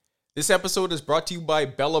This episode is brought to you by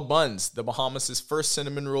Bella Buns. The Bahamas' first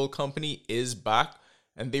cinnamon roll company is back,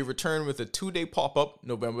 and they return with a 2-day pop-up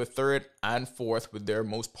November 3rd and 4th with their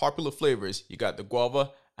most popular flavors. You got the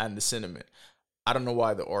guava and the cinnamon. I don't know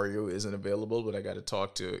why the Oreo isn't available, but I got to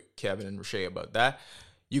talk to Kevin and Rashay about that.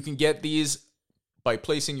 You can get these by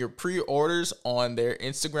placing your pre-orders on their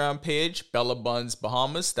Instagram page, Bella Buns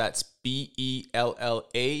Bahamas. That's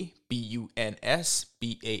BellaBunsBah,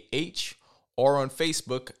 or on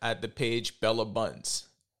Facebook at the page Bella Buns.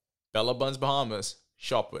 Bella Buns Bahamas,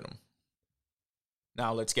 shop with them.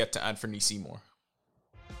 Now let's get to Anthony Seymour.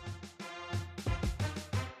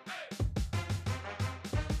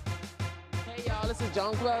 Hey y'all, this is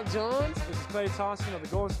John Claude Jones. This is Klay Thompson of the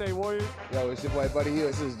Golden State Warriors. Yo, it's your boy Buddy Hill.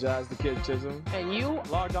 This is Josh the Kid Chisholm. And you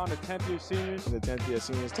Logged on to 10th year seniors. The 10th year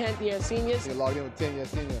seniors. 10th year seniors. You're logged in with 10 year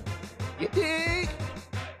senior. You dig?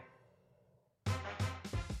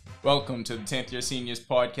 Welcome to the 10th Year Seniors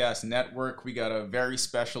Podcast Network. We got a very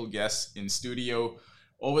special guest in studio.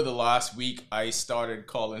 Over the last week, I started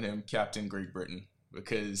calling him Captain Great Britain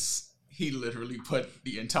because he literally put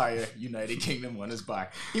the entire United Kingdom on his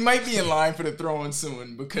back. He might be in line for the throne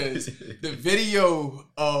soon because the video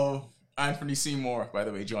of Anthony Seymour, by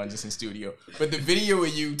the way, joins us in studio, but the video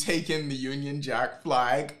of you taking the Union Jack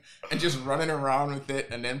flag and just running around with it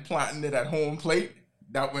and then planting it at home plate,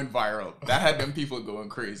 that went viral. That had them people going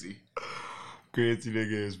crazy. Crazy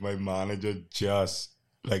nigga is my manager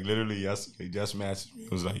literally yesterday just messaged me.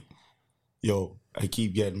 It was like, yo, I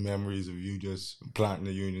keep getting memories of you just planting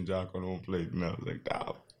the Union Jack on home plate. And I was like,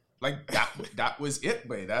 nah. Like that was it,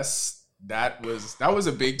 but that was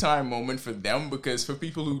a big time moment for them because for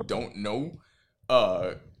people who don't know,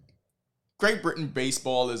 Great Britain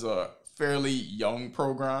baseball is a fairly young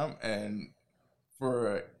program, and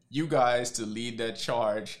for you guys to lead that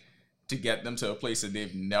charge to get them to a place that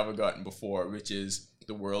they've never gotten before, which is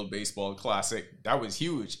the World Baseball Classic, that was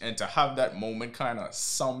huge. And to have that moment kind of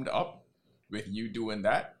summed up with you doing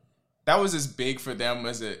that was as big for them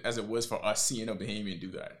as it was for us seeing a Bahamian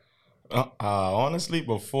do that. Honestly,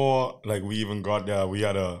 before we even got there, we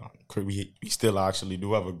still actually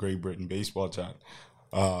do have a Great Britain baseball chat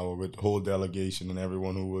with the whole delegation and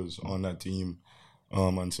everyone who was on that team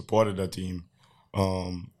and supported that team.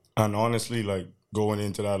 And honestly, going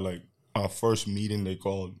into that, our first meeting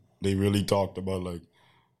they really talked about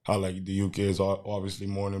how the UK is obviously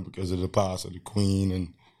mourning because of the pass of the Queen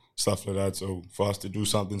and stuff like that. So for us to do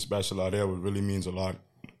something special out there, it really means a lot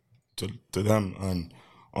to them. And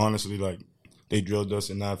honestly, they drilled us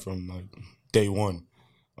in that from day one.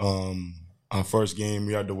 Our first game,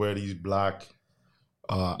 we had to wear these black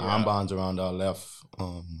armbands around our left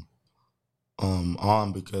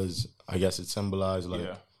arm because I guess it symbolized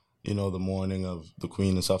the mourning of the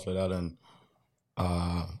Queen and stuff like that. And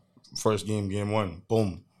first game one,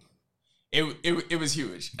 boom. It was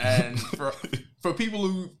huge, and for people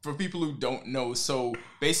who don't know, so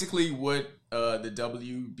basically what the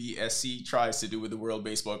WBSC tries to do with the World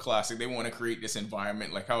Baseball Classic, they want to create this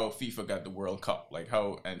environment like how FIFA got the World Cup,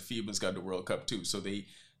 and FIBA's got the World Cup too. So they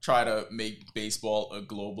try to make baseball a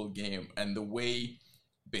global game, and the way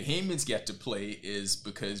Bahamians get to play is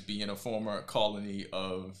because being a former colony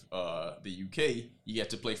of the UK, you get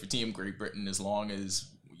to play for Team Great Britain as long as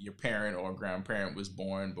your parent or grandparent was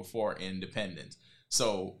born before independence.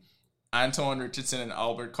 So Anton Richardson and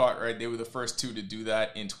Albert Cartwright, they were the first two to do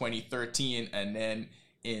that in 2013, and then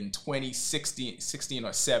in 2016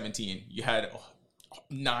 or 17, you had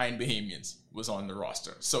 9 Bahamians was on the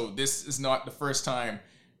roster. So this is not the first time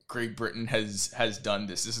Great Britain has done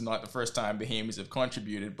this. This is not the first time Bahamians have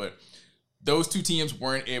contributed, but those two teams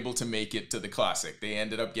weren't able to make it to the Classic. They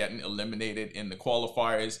ended up getting eliminated in the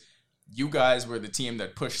qualifiers. You guys were the team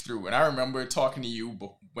that pushed through. And I remember talking to you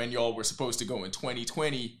when y'all were supposed to go in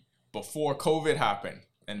 2020 before COVID happened.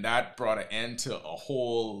 And that brought an end to a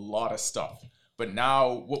whole lot of stuff. But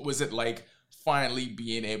now, what was it like finally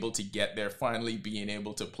being able to get there, finally being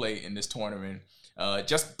able to play in this tournament?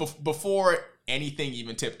 Just before anything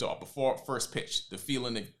even tipped off, before first pitch, the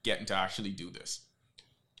feeling of getting to actually do this?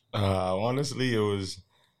 Honestly,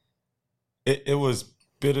 it was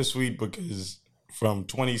bittersweet because from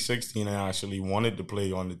 2016, I actually wanted to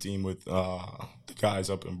play on the team with the guys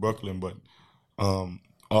up in Brooklyn, but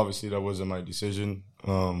obviously that wasn't my decision.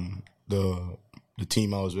 The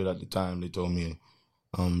team I was with at the time, they told me,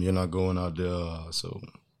 you're not going out there, so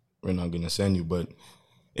we're not going to send you. But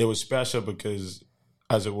it was special because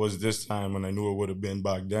as it was this time, and I knew it would have been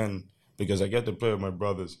back then, because I get to play with my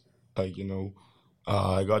brothers. I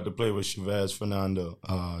got to play with Chavez Fernando,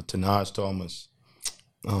 Tanaj Thomas,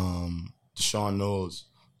 Deshaun Knowles,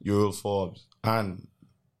 Uriel Forbes, and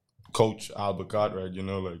Coach Albert Cartwright,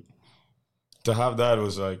 to have that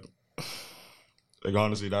was like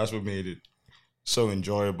honestly, that's what made it so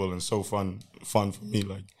enjoyable and so fun for me.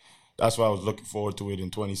 Like that's why I was looking forward to it in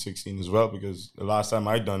 2016 as well, because the last time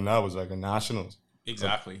I done that was like a nationals.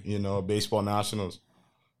 Exactly. A baseball nationals.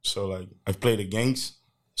 So like I've played against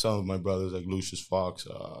some of my brothers like Lucius Fox,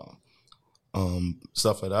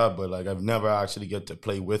 stuff like that, but like I've never actually get to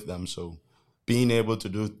play with them. So being able to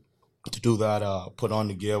do that, put on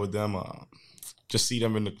the gear with them, just see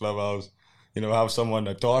them in the clubhouse, have someone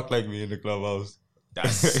that talk like me in the clubhouse.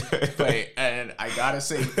 That's right. And I gotta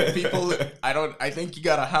say, for people, I think you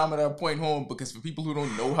gotta hammer that point home, because for people who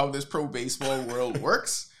don't know how this pro baseball world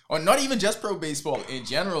works, or not even just pro baseball in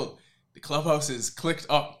general, the clubhouse is clicked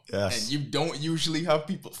up. Yes. And you don't usually have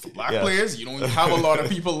people, for black players, you don't have a lot of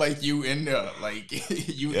people like you in there, like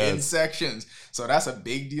you in sections. So that's a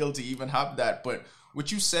big deal to even have that. But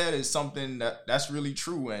what you said is something that's really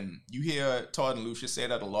true. And you hear Todd and Lucius say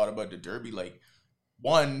that a lot about the Derby. Like,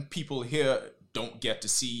 one, people here don't get to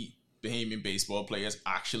see Bahamian baseball players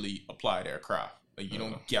actually apply their craft. Like, you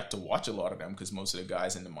don't get to watch a lot of them, because most of the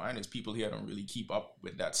guys in the minors, people here don't really keep up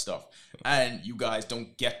with that stuff. And you guys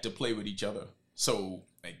don't get to play with each other. So,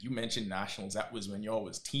 like you mentioned nationals, that was when y'all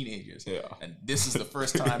was teenagers. Yeah. And this is the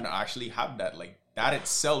first time to actually have that. Like, that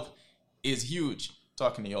itself is huge.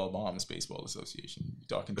 Talking to y'all, Bahamas Baseball Association.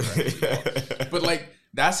 Talking directly to y'all. But, like,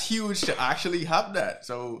 that's huge to actually have that.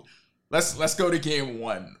 So let's go to game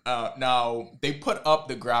one. Now, they put up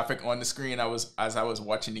the graphic on the screen as I was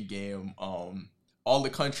watching the game. All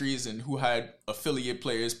the countries and who had affiliate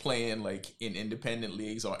players playing like in independent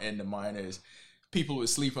leagues or in the minors. People were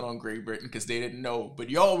sleeping on Great Britain because they didn't know. But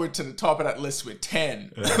y'all were to the top of that list with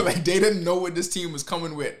 10. Yeah. Like, they didn't know what this team was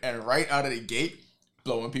coming with. And right out of the gate,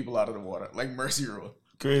 blowing people out of the water. Like Mercy Rule.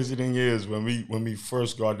 Crazy thing is, when we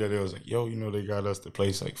first got there, they was like, yo, they got us to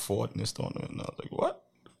place like fourth in this tournament. And I was like, what?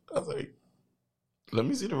 I was like, let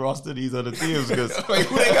me see the roster of these other teams, because like,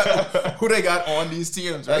 who they got on these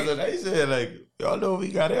teams, right? That's what they said, like, y'all know we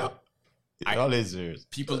got out. Y'all is serious.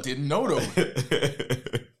 People didn't know though.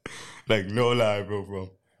 Like, no lie, bro.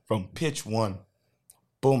 From pitch one,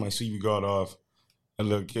 boom, I see we got off a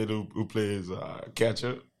little kid who plays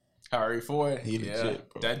catcher. Harry Ford. He legit,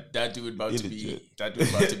 bro. That dude about to be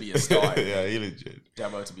a star. Yeah, he legit. That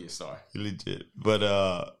about to be a star. He legit.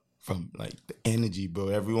 But from like the energy, bro,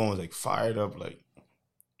 everyone was like fired up, like,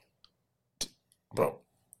 bro.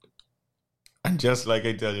 And just like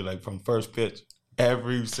I tell you, like from first pitch,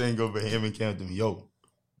 every single Bahamian came to me, yo,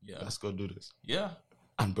 let's go do this. Yeah.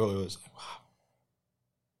 And bro, it was like,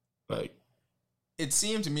 wow. Like, it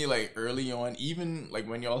seemed to me like early on, even like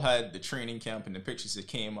when y'all had the training camp and the pictures that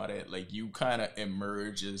came out of it, like you kind of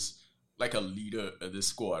emerged as like a leader of the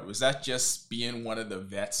squad. Was that just being one of the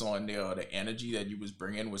vets on there, or the energy that you was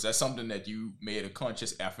bringing? Was that something that you made a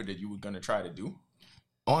conscious effort that you were going to try to do?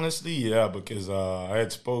 Honestly, yeah, because I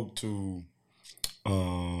had spoke to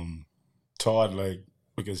Todd, like,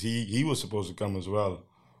 because he was supposed to come as well.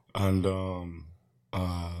 And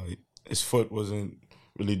his foot wasn't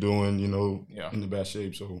really doing, in the best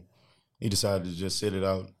shape. So he decided to just sit it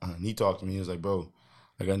out. And he talked to me. He was like, bro,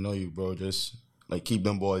 like, I know you, bro. Just, like, keep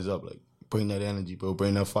them boys up. Like, bring that energy, bro.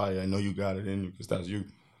 Bring that fire. I know you got it in you, because that's you.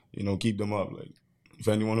 Keep them up. Like, if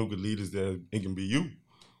anyone who could lead us there, it can be you.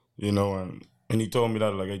 And he told me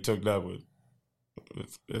that, like, I took that with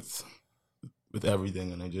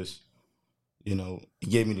everything. And I just, he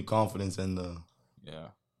gave me the confidence and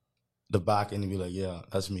the back end to be like, yeah,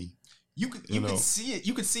 that's me. You could see it.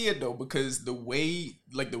 You could see it though, because the way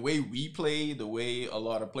we play, the way a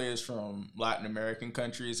lot of players from Latin American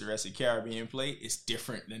countries, the rest of the Caribbean play, is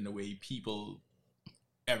different than the way people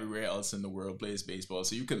everywhere else in the world plays baseball.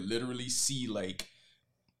 So you could literally see like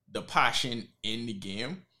the passion in the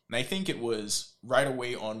game. And I think it was right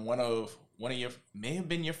away on one of your, may have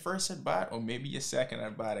been your first at bat or maybe your second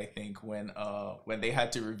at bat, I think, when they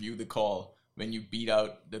had to review the call when you beat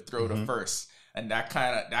out the throw to first. And that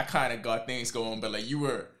kind of got things going. But like you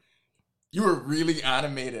were really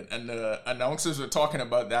animated, and the announcers were talking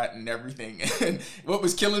about that and everything. And what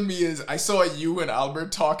was killing me is I saw you and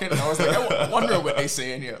Albert talking, and I was like, I wonder what they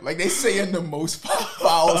saying here. Like, they saying the most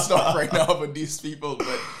foul stuff right now with these people.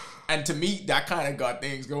 And to me, that kind of got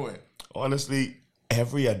things going. Honestly,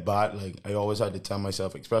 every at bat, like, I always had to tell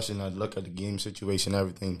myself, especially when I look at the game situation,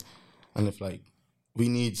 everything, and if like we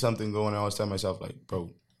need something going, I always tell myself, like, bro,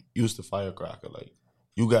 use the firecracker. Like,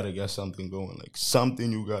 you gotta get something going. Like, something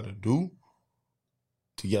you gotta do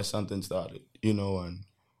to get something started, and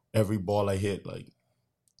every ball I hit, like,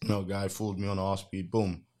 guy fooled me on off speed,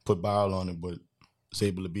 boom, put barrel on it, but was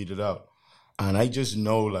able to beat it out. And I just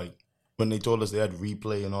know, like, when they told us they had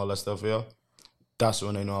replay and all that stuff here, that's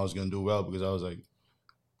when I know I was gonna do well, because I was like,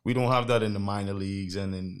 we don't have that in the minor leagues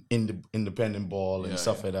and in the independent ball and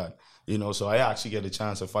stuff like that. You know, so I actually get a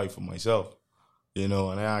chance to fight for myself. You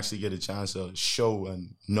know, and I actually get a chance to show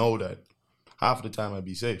and know that half the time I'd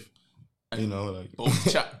be safe. You know, like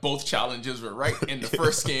both challenges were right in the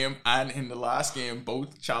first game and in the last game.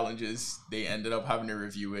 Both challenges, they ended up having to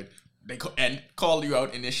review it. They called you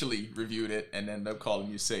out initially, reviewed it, and ended up calling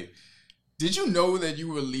you safe. Did you know that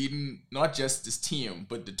you were leading not just this team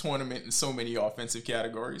but the tournament in so many offensive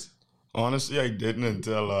categories? Honestly, I didn't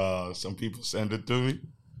until some people sent it to me,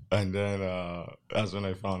 and then that's when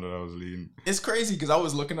I found that I was leading. It's crazy because I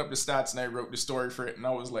was looking up the stats and I wrote the story for it, and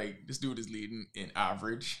I was like, this dude is leading in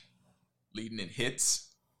average, leading in hits,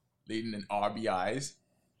 leading in RBIs.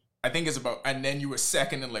 I think it's about, and then you were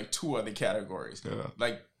second in like 2 other categories. Yeah.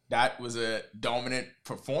 Like, that was a dominant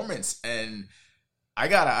performance. And I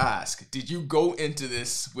gotta ask, did you go into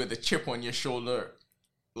this with a chip on your shoulder?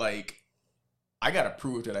 Like, I gotta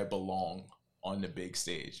prove that I belong on the big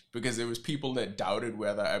stage, because there was people that doubted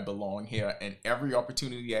whether I belong here, and every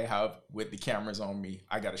opportunity I have with the cameras on me,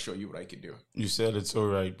 I gotta show you what I can do. You said it so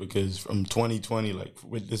right, because from 2020, like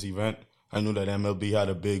with this event, I knew that MLB had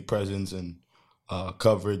a big presence and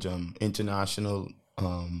coverage, international,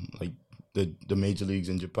 like the major leagues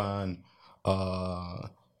in Japan,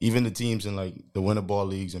 even the teams in like the winter ball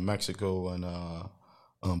leagues in Mexico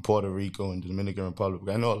and Puerto Rico and the Dominican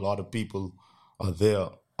Republic. I know a lot of people are there.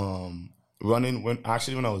 When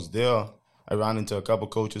I was there, I ran into a couple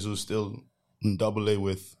coaches who still in AA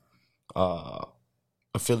with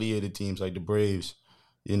affiliated teams like the Braves.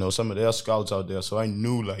 You know, some of their scouts out there. So I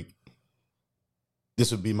knew like this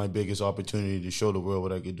would be my biggest opportunity to show the world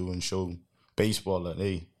what I could do and show baseball that,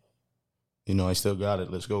 hey, you know, I still got it.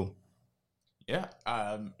 Let's go. Yeah.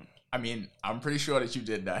 I mean, I'm pretty sure that you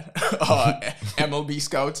did that. MLB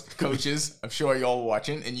scouts, coaches, I'm sure y'all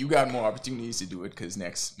watching, and you got more opportunities to do it, because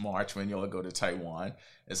next March when y'all go to Taiwan,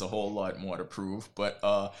 there's a whole lot more to prove. But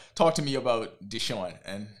talk to me about Deshaun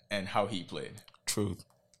and how he played. Truth.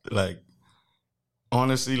 Like,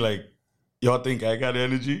 honestly, like, y'all think I got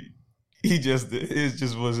energy? It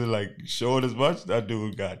just wasn't like showing as much. That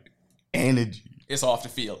dude got energy. It's off the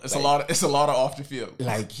field. It's like, a lot of off the field.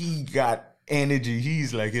 Like, he got energy.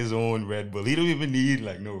 He's like his own Red Bull. He don't even need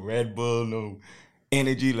like no Red Bull, no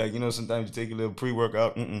energy. Like, you know, sometimes you take a little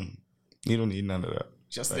pre-workout. He don't need none of that.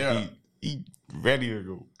 Just like, there. He ready to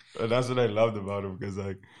go. And that's what I loved about him, because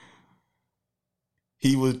like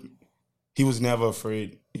he was never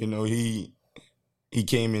afraid. You know, he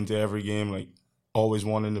came into every game like always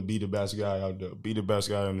wanting to be the best guy out there, be the best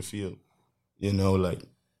guy on the field. You know, like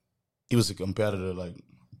he was a competitor. Like,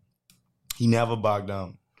 he never backed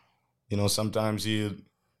down. You know, sometimes he'd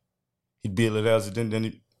be a little hesitant,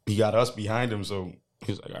 then he got us behind him. So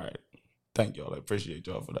he was like, all right, thank y'all. I appreciate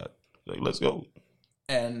y'all for that. Like, let's go.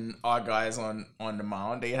 And our guys on the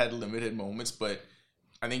mound, they had limited moments, but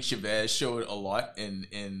I think Chavez showed a lot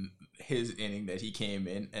in his inning that he came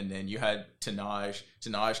in. And then you had Tanaj.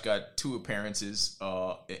 Tanaj got 2 appearances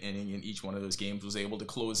inning in each one of those games, was able to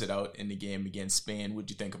close it out in the game against Spain. What'd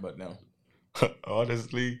you think about now?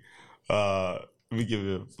 Honestly, let me give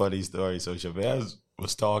you a funny story. So Chavez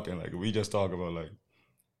was talking, like, we just talk about, like,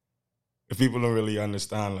 if people don't really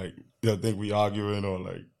understand, like, they'll think we arguing or,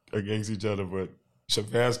 like, against each other. But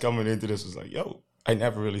Chavez coming into this was like, yo, I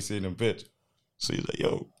never really seen him pitch. So he's like,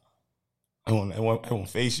 yo, I won't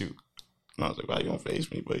face you. And I was like, why you won't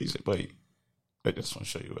face me? But he said, but I just want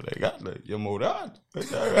to show you what I got. Like, you're more hard.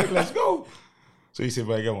 Like, all right, let's go. So he said,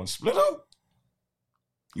 but I got one split up.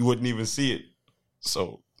 You wouldn't even see it.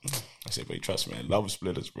 So I said, but trust me, I love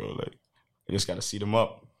splitters, bro. Like, I just got to see them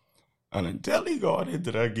up. And until he got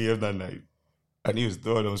into that game that night, and he was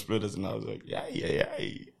throwing them splitters, and I was like, yeah.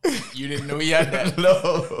 You didn't know he had that?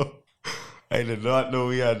 No. I did not know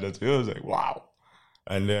he had that. So it was like, wow.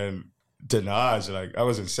 And then Tanaj, like, I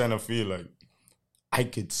was in center field, like, I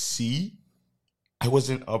could see. I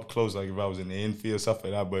wasn't up close, like, if I was in the infield, stuff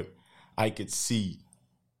like that, but I could see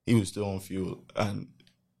he was still on field. And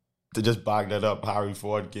to just back that up, Harry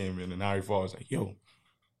Ford came in, and Harry Ford was like, yo,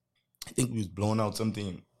 I think we was blowing out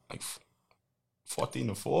something like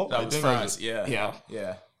 14-4. That was France, yeah.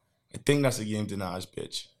 Yeah. I think that's the game Tanaj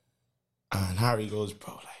pitch. And Harry goes,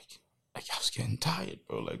 bro, like I was getting tired,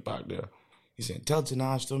 bro, like back there. He said, tell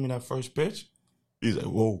Tanaj throw me that first pitch. He's like,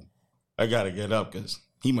 whoa, I got to get up because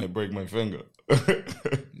he might break my finger.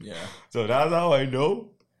 Yeah. So that's how I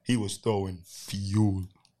know he was throwing fuel,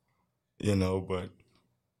 you know, but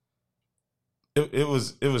it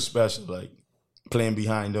was special, like, playing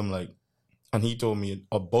behind him, like, and he told me,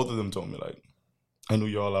 or both of them told me, like, I knew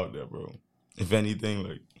y'all out there, bro. If anything,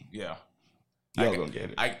 like, yeah. Y'all gonna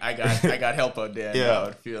get it. I got help out there. Yeah. Yeah, I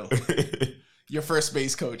would feel your first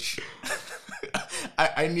base coach.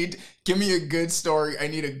 I need give me a good story. I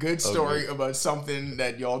need a good story about something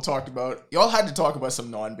that y'all talked about. Y'all had to talk about some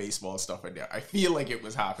non-baseball stuff in there. I feel like it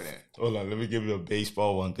was happening. Hold on, let me give you a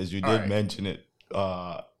baseball one because you did right. mention it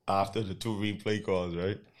after the 2 replay calls,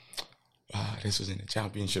 right? This was in the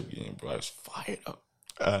championship game, bro. I was fired up.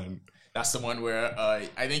 And That's the one where I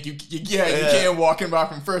think you can't walking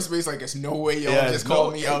back from first base like there's no way y'all just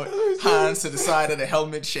called me out. Hands to the side of the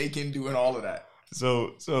helmet, shaking, doing all of that.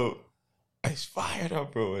 So I was fired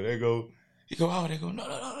up, bro. And you go out. They go,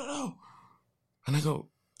 no. And I go,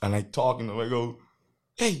 and I talking to them. I go,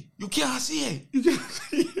 hey, you can't see it. You can't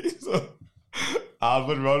see it. So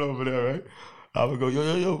Albert run over there, right? Albert go,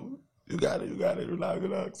 yo, you got it,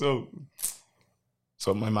 relax.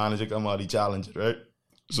 So my manager come out, he challenged it, right?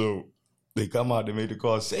 So they come out, they made the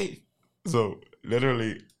call safe. So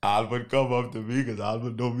literally, Albert come up to me because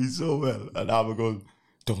Albert know me so well. And Albert goes,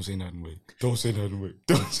 don't say nothing, Wade. Don't say nothing,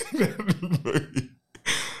 Wade.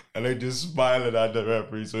 And they just smiling at the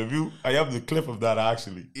referee. So I have the clip of that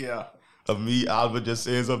actually. Yeah. Of me, Albert just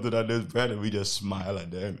saying something at this bed and we just smile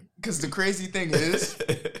at them. Because the crazy thing is,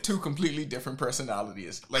 2 completely different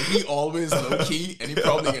personalities. Like, he always low-key, and he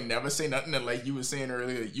probably can never say nothing. And like you were saying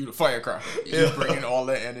earlier, you the firecracker. You bringing all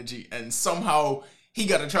that energy. And somehow, he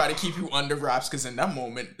got to try to keep you under wraps because in that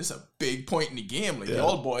moment, it's a big point in the game. Like,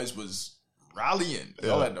 y'all boys was rallying.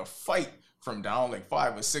 Y'all had to fight from down like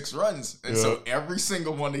 5 or 6 runs. And so every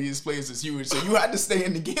single one of these plays is huge. So you had to stay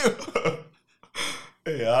in the game.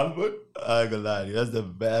 Hey, Albert, I ain't gonna lie to you. That's the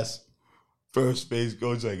best first base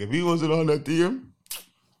coach. Like, if he wasn't on that team,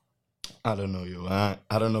 I don't know, yo. I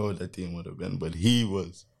don't know what that team would have been, but he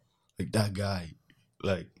was like that guy.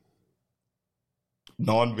 Like,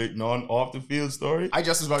 non off the field story. I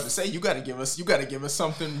just was about to say, you got to give us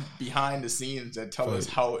something behind the scenes that tell us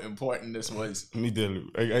how important this was. Let me tell you,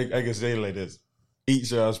 I can say it like this.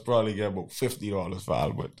 Each of us probably get about $50 for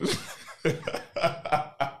Albert.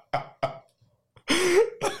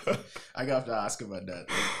 I got to ask about that.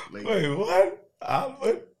 Like, wait, what?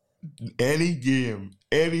 Albert? Any game,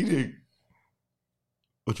 anything.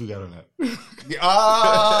 What you got on that?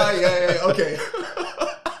 yeah, okay.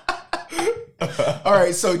 All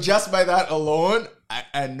right, so just by that alone,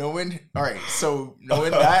 knowing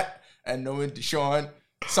that and knowing Deshaun,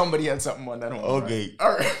 somebody had something on that home. Okay. Right?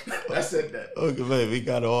 All right, I said that. Okay, man, we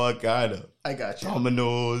got all kind of. I got you.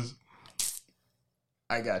 Dominoes.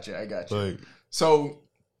 I got you. Like, so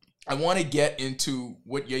I want to get into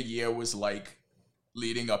what your year was like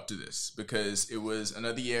leading up to this, because it was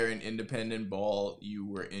another year in independent ball. You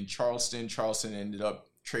were in Charleston. Charleston ended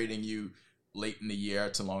up trading you late in the year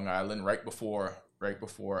to Long Island, right before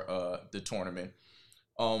the tournament.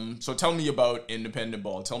 So tell me about independent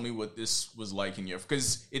ball. Tell me what this was like in your,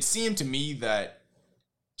 because it seemed to me that,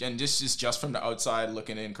 and this is just from the outside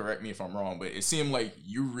looking in, correct me if I'm wrong, but it seemed like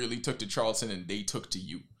you really took to Charleston and they took to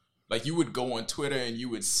you. Like, you would go on Twitter and you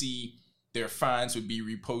would see their fans would be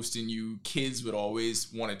reposting you. Kids would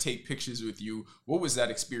always want to take pictures with you. What was that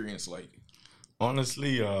experience like?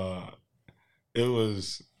 honestly, it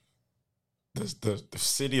was the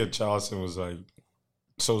city of Charleston was like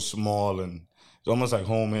so small, and it's almost like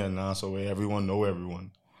home here now, so where everyone know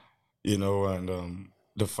everyone, you know, and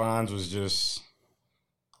the fans was just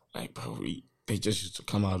like, bro, they just used to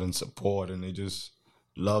come out and support, and they just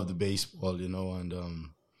loved the baseball, you know, and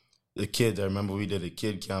the kids, I remember we did a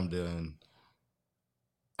kid camp there, and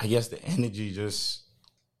I guess the energy just,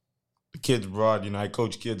 the kids brought, you know, I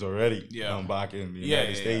coach kids already, back in the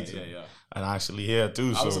United States, and actually here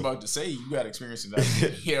too. I was about to say, you got experience in that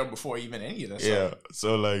here before even any of that stuff.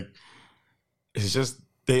 So like, it's just,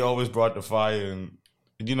 they always brought the fire, and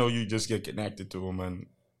you know, you just get connected to them, and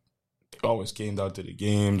they always came down to the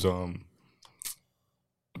games. The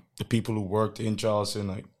people who worked in Charleston,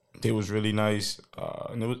 like, they was really nice,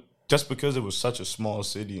 and it was just because it was such a small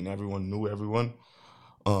city and everyone knew everyone.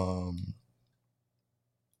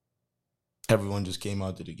 Everyone just came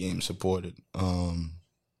out to the game, supported. I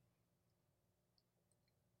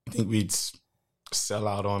think we'd sell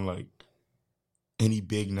out on like any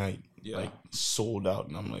big night, like sold out,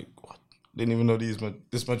 and I'm like, what? Didn't even know this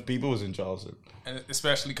much people was in Charleston, and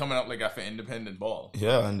especially coming up like after independent ball.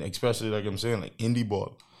 Yeah, and especially like I'm saying, like indie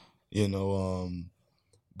ball, you know.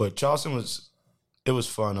 But Charleston was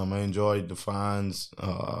fun. I enjoyed the fans,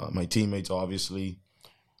 my teammates, obviously.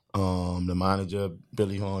 The manager,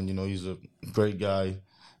 Billy Horn, you know, he's a great guy,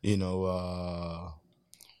 you know.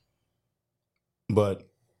 But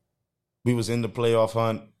we was in the playoff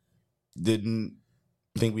hunt. Didn't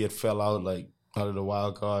think we had fell out like out of the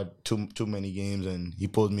wild card, too many games, and he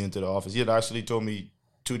pulled me into the office. He had actually told me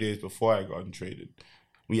 2 days before I got traded.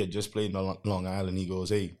 We had just played in Long Island. He goes,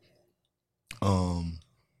 "Hey, Long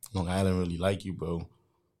Island really like you, bro.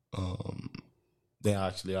 They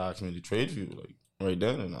actually asked me to trade for you, like right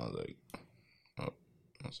then." And I was like, "Oh,"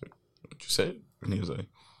 I said, "What you said?" And he was like,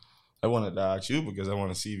 "I wanted to ask you because I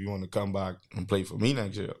want to see if you want to come back and play for me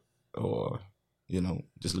next year, or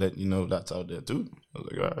just let you know that's out there too." I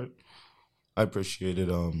was like, "All right." I appreciate it.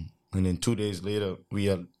 And then 2 days later, we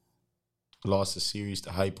had lost the series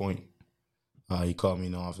to High Point. He called me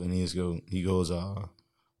in the office and he goes,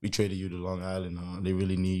 "We traded you to Long Island. They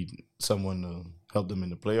really need someone to help them in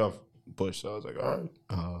the playoff push." So I was like, "All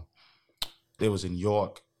right." They was in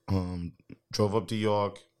York. Drove up to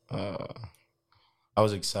York. I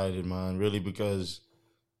was excited, man, really, because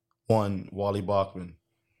one, Wally Bachman,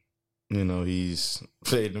 he's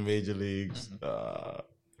played in the major leagues.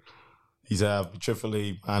 He's had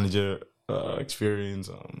AAA manager experience.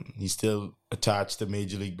 He's still attached to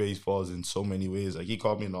Major League Baseballs in so many ways. Like, he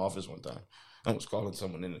called me in the office one time. I was calling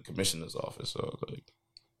someone in the commissioner's office. So I was like,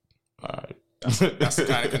 all right. That's the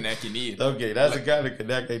kind of connect you need. Okay, that's the kind of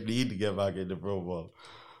connect I need to get back into pro ball.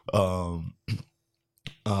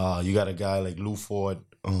 You got a guy like Lou Ford,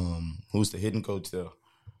 who's the hitting coach there.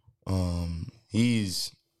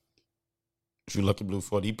 If you look at Lou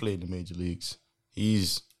Ford, he played in the major leagues.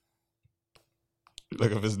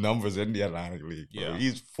 Look at his numbers in the Atlantic League. Bro. Yeah.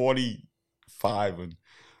 He's 45, and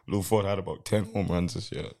Lou Ford had about 10 home runs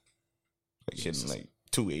this year. Like, hitting like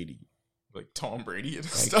 280. Like Tom Brady and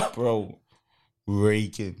Like, stuff. bro,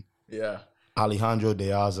 raking. Yeah. Alejandro De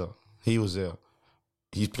Aza, he was there.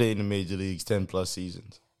 He's played in the major leagues 10 plus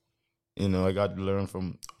seasons. I got to learn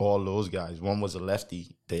from all those guys. One was a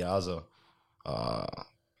lefty, De Aza,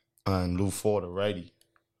 and Lou Ford, a righty.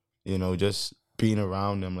 Just being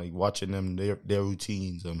around them, like watching them, their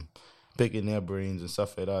routines, picking their brains and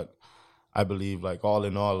stuff like that. I believe, like, all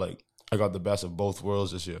in all, like, I got the best of both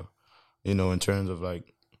worlds this year. In terms of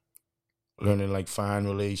like learning like fan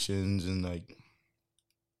relations and like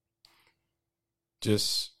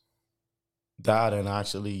just that, and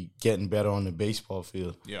actually getting better on the baseball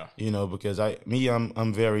field. Yeah. Because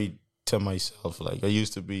I'm very to myself. Like, I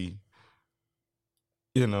used to be,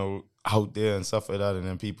 out there and stuff like that, and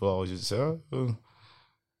then people always just say, "Oh,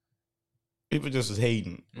 people just was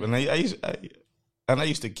hating." And I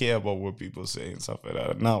used to care about what people say and stuff like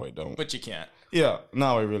that. Now I don't. But you can't. Yeah,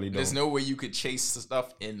 now I really don't. There's no way you could chase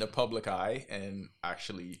stuff in the public eye and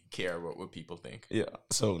actually care about what people think. Yeah,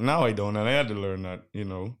 so now I don't, and I had to learn that.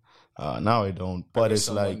 Now I don't. But it's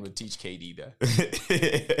Someone like would teach KD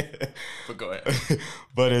that. But go ahead.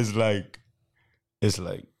 But it's like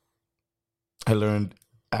I learned.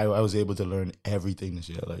 I was able to learn everything this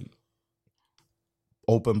year. Like,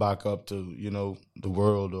 open back up to the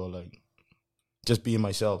world, or like just being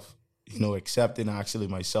myself. Accepting actually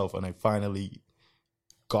myself, and I finally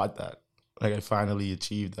got that. Like, I finally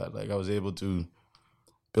achieved that. Like, I was able to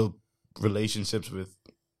build relationships with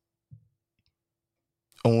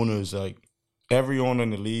owners. Like, every owner in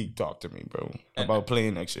the league talked to me, bro, about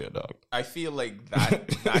playing next year, dog. I feel like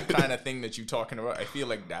that kind of thing that you're talking about, I feel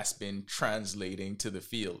like that's been translating to the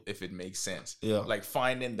field, if it makes sense. Yeah. Like,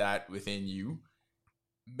 finding that within you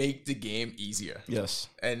make the game easier. Yes.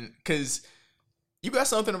 And because you got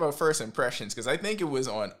something about first impressions, because I think it was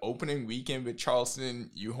on opening weekend with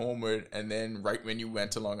Charleston, you homered, and then right when you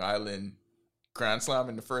went to Long Island, Grand Slam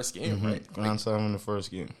in the first game, right? Grand Slam in the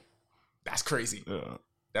first game. That's crazy. Yeah.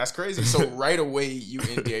 That's crazy. So right away, you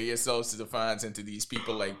endear yourselves to the fans and to these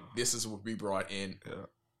people, like, this is what we brought in. Yeah.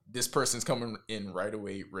 This person's coming in right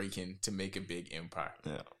away, raking to make a big impact.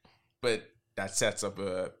 Yeah. But that sets up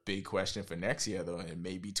a big question for next year, though. It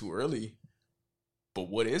may be too early, but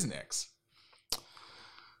what is next?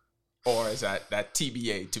 Or is that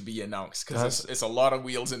TBA, to be announced? Because it's a lot of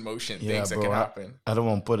wheels in motion, things that can happen. I don't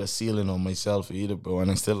want to put a ceiling on myself either, bro, and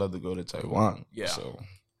I still have to go to Taiwan. Yeah. So,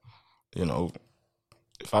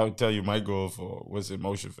 if I would tell you my goal for what's in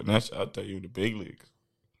motion for next year, I'd tell you the big leagues.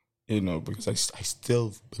 Because I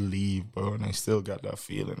still believe, bro, and I still got that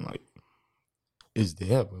feeling like it's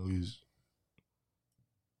there, bro.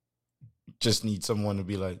 Just need someone to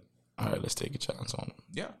be like, all right, let's take a chance on him.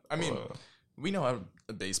 Yeah. I mean, we know how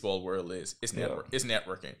the baseball world is. It's it's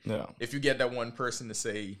networking. Yeah. If you get that one person to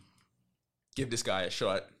say, give this guy a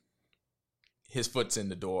shot, his foot's in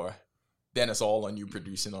the door, then it's all on you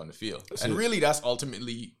producing on the field. And really, that's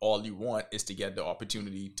ultimately all you want, is to get the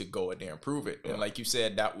opportunity to go in there and prove it. Yeah. And like you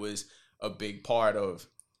said, that was a big part of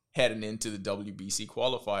heading into the WBC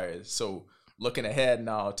qualifiers. So looking ahead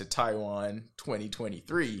now to Taiwan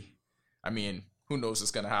 2023, I mean, who knows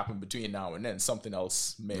what's going to happen between now and then. Something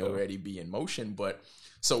else may already be in motion. But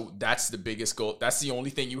so that's the biggest goal. That's the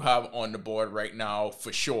only thing you have on the board right now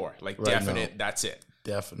for sure. Like Right definite, now. that's it.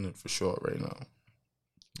 Definite for sure right now.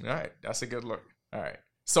 All right. That's a good look. All right.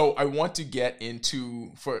 So I want to get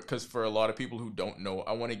into, because for a lot of people who don't know,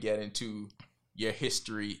 I want to get into your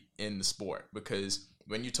history in the sport, because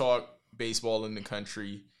when you talk baseball in the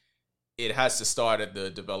country, it has to start at the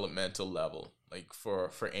developmental level. Like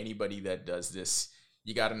for anybody that does this,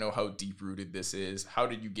 you got to know how deep rooted this is. How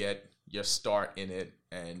did you get your start in it,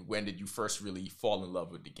 and when did you first really fall in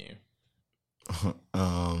love with the game?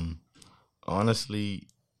 Honestly,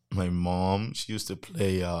 my mom, she used to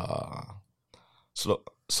play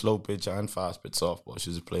slow pitch and fast pitch softball.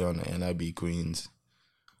 She used to play on the NIB Queens.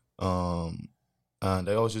 And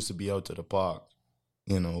I always used to be out to the park,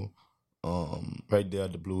 right there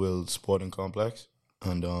at the Blue Hills Sporting Complex.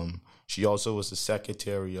 And she also was the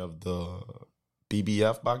secretary of the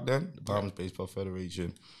BBF back then, the Bahamas Baseball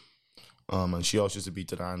Federation. And she also used to be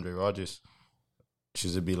to the Andre Rogers. She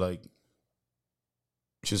used to be like,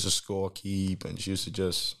 she used to score keep, and she used to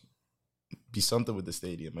just be something with the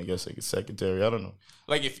stadium, I guess, like a secretary. I don't know.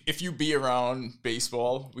 Like if you be around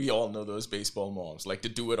baseball, we all know those baseball moms, like the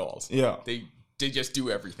do-it-alls. Yeah. They just do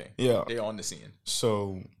everything. Yeah. They're on the scene.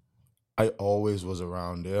 So I always was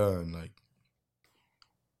around there, and like,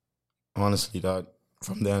 honestly, that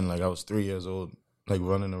from then, like, I was 3 years old, like,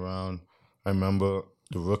 running around. I remember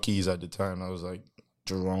the rookies at the time. I was like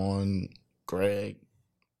Jerron, Greg,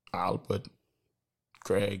 Albert,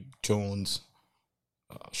 Craig Jones,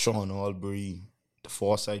 Sean Albury, the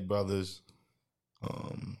Forsyth brothers,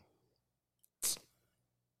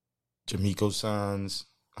 Jamaico Sands,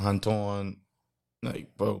 Anton.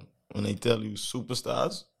 Like, bro, when they tell you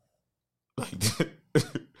superstars, like,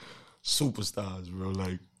 superstars, bro,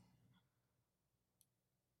 like.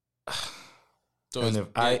 So And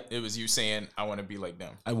it was you saying, I want to be like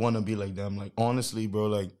them. I want to be like them. Like, honestly, bro,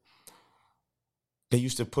 like, they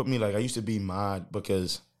used to put me, like, I used to be mad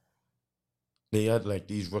because they had, like,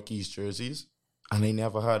 these rookies jerseys, and they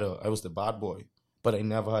never had I was the bad boy, but I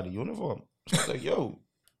never had a uniform. So I was like, yo,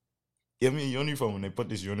 give me a uniform. And they put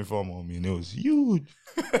this uniform on me, and it was huge.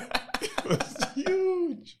 It was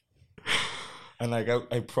huge. And, like,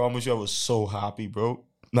 I promise you, I was so happy, bro.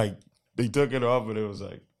 Like, they took it off, and it was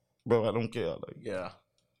like, bro, I don't care. Like, Yeah.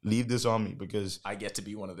 leave this on me because I get to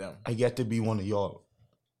be one of them. I get to be one of y'all.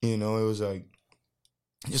 It was like,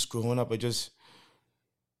 just growing up, I just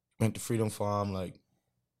went to Freedom Farm. Like,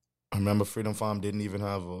 I remember Freedom Farm didn't even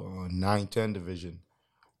have a 9-10 division.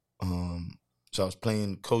 So I was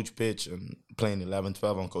playing coach pitch and playing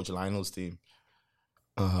 11-12 on Coach Lionel's team.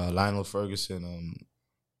 Lionel Ferguson.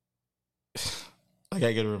 Like,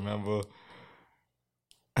 I can remember,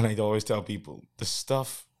 and I'd always tell people, the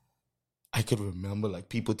stuff I could remember, like,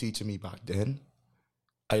 people teaching me back then,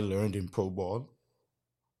 I learned in pro ball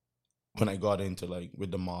when I got into, like,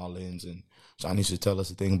 with the Marlins. And John used to tell us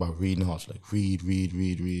the thing about reading. I was like, read.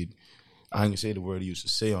 I ain't gonna say the word he used to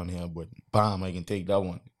say on here, but bam, I can take that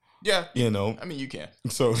one. Yeah. You know? I mean, you can.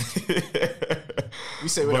 So We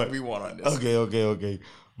say whatever we want on this. Okay.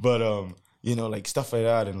 But like, stuff like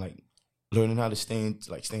that, and like learning how to stay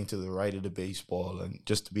to the right of the baseball, and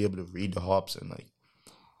just to be able to read the hops, and like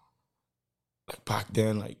back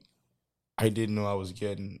then, like, I didn't know I was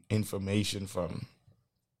getting information from,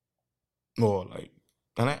 or like,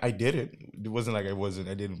 and I did it. It wasn't like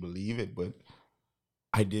I didn't believe it, but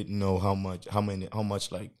I didn't know how much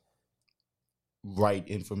like right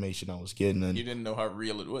information I was getting. And you didn't know how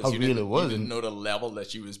real it was. You didn't know the level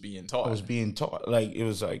that you was being taught. I was being taught. Like, it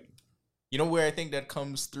was like, you know where I think that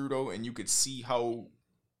comes through though, and you could see how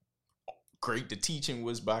great the teaching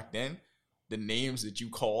was back then. The names that you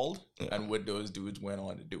called and what those dudes went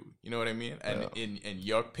on to do. You know what I mean? And in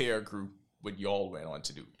your peer group, what y'all went on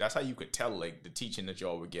to do. That's how you could tell, like, the teaching that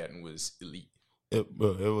y'all were getting was elite. It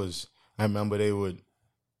was, I remember I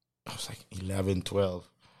was like 11, 12.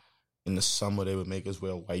 In the summer, they would make us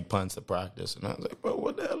wear white pants to practice. And I was like, bro,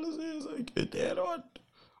 what the hell is this? Like, get that on.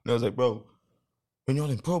 And I was like, bro, when you're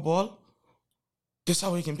in pro ball, this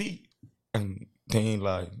how it can be. And they ain't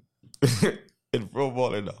lying. In pro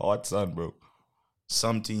ball, in the hot sun, bro,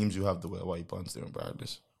 some teams you have to wear white pants during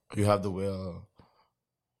practice. You have to wear,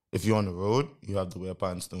 if you're on the road, you have to wear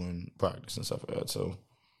pants during practice and stuff like that. So,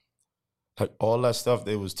 like, all that stuff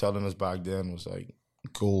they was telling us back then was like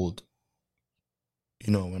gold.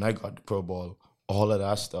 When I got to pro ball, all of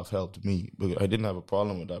that stuff helped me. But I didn't have a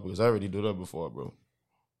problem with that because I already did that before, bro.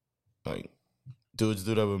 Like, dudes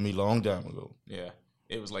do that with me long time ago. Yeah.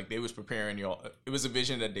 It was like they was preparing y'all. It was a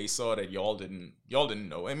vision that they saw that y'all didn't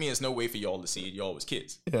know. I mean, it's no way for y'all to see it. Y'all was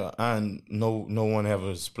kids. Yeah, and no one ever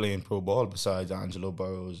was playing pro ball besides Angelo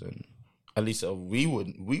Burrows, and at least we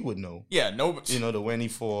would know. Yeah, no, The Winnie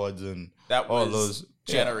Fords and that all was those.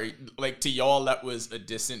 like to y'all that was a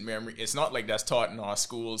distant memory. It's not like that's taught in our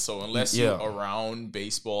schools. So unless you're around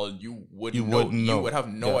baseball, you wouldn't know. You would have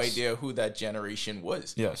no idea who that generation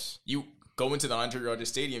was. Yes. You go into the Andre Rogers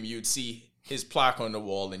Stadium, you'd see his plaque on the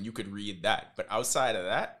wall and you could read that. But outside of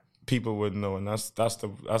that, people wouldn't know, and that's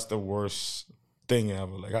the worst thing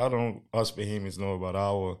ever. Like, how don't us behemoths know about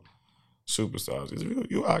our superstars? 'Cause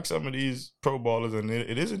you ask some of these pro ballers, and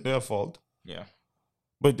it isn't their fault. Yeah.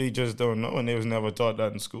 But they just don't know, and they was never taught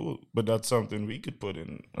that in school. But that's something we could put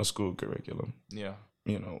in a school curriculum. Yeah.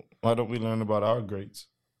 Why don't we learn about our greats?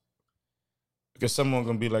 Because someone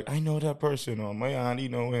gonna be like, I know that person, or my auntie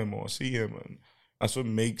know him, or see him, and that's what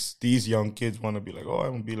makes these young kids want to be like, oh, I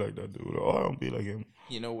want to be like that dude, or oh, I want to be like him.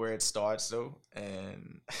 You know where it starts though,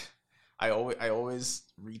 and I always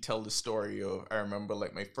retell the story of, I remember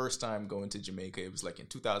like my first time going to Jamaica. It was like in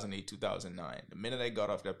 2008, 2009. The minute I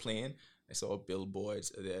got off that plane, I saw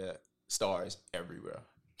billboards of their stars everywhere,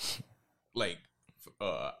 like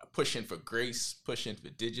pushing for Grace, pushing for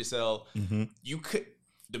Digicel. Mm-hmm.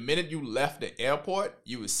 The minute you left the airport,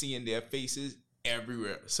 you were seeing their faces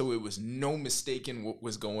everywhere. So it was no mistaking what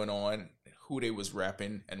was going on, who they was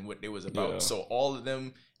rapping, and what they was about. Yeah. So all of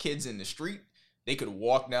them kids in the street, they could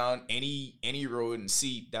walk down any road and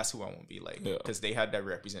see that's who I want to be like, because they had that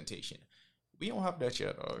representation. We don't have that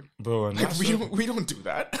yet, dog. Bro, and Like, we don't do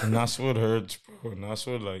that. And that's what hurts, bro. And that's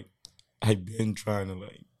what, like, I've been trying to,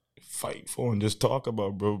 like, fight for and just talk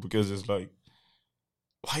about, bro, because it's like,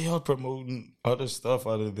 why y'all promoting other stuff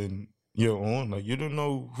other than your own? Like, you don't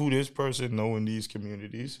know who this person know in these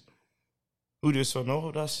communities. Who this or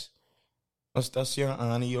no, that's your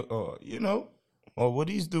auntie, or or what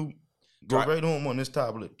these do. Go right home on this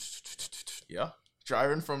tablet. Yeah.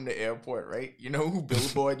 Driving from the airport, right? You know who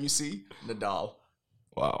billboard you see? Nadal.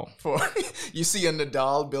 Wow. You see a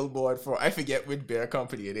Nadal billboard for, I forget which beer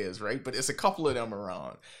company it is, right? But it's a couple of them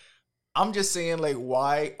around. I'm just saying, like,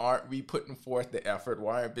 why aren't we putting forth the effort?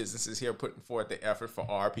 Why aren't businesses here putting forth the effort for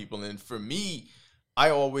our people? And for me, I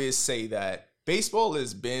always say that baseball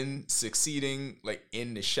has been succeeding, like,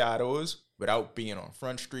 in the shadows without being on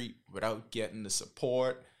Front Street, without getting the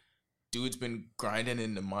support. Dude's been grinding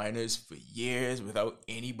in the minors for years without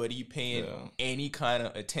anybody paying any kind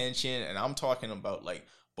of attention. And I'm talking about, like,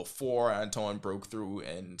 before Anton broke through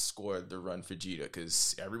and scored the run for Jeter,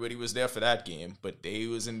 because everybody was there for that game, but they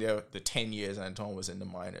was in there the 10 years Anton was in the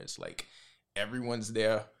minors. Like, everyone's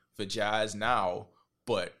there for Jazz now,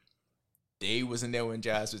 but they wasn't there when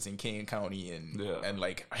Jazz was in Kane County, and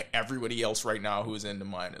like everybody else right now who's in the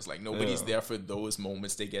minors. Like, nobody's there for those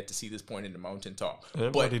moments. They get to see this point in the mountaintop.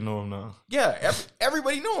 Everybody know him now. Yeah,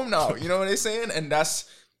 everybody know him now. You know what I'm saying? And that's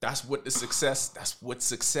what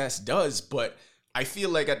success does. But I feel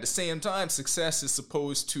like at the same time, success is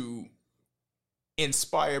supposed to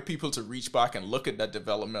inspire people to reach back and look at that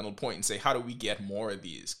developmental point and say, how do we get more of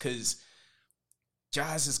these? Because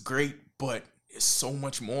Jazz is great, but it's so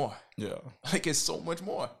much more. Yeah. Like, it's so much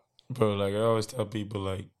more. Bro, like, I always tell people,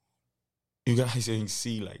 like, you guys ain't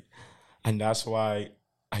see, like, and that's why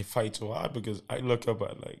I fight so hard, because I look up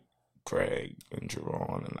at, like, Craig and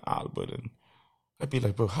Jerron and Albert, and I'd be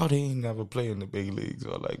like, bro, how they ain't never play in the big leagues?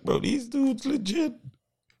 Or like, bro, these dudes legit.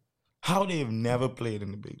 How they have never played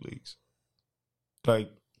in the big leagues?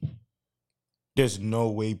 Like, there's no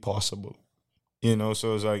way possible.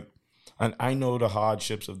 So it's like, and I know the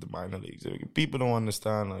hardships of the minor leagues. Like, people don't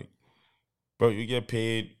understand, like, bro, you get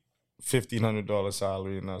paid $1,500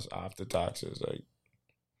 salary, and that's after taxes. Like,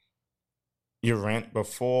 your rent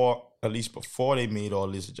at least before they made all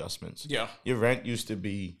these adjustments. Yeah. Your rent used to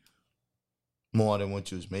be more than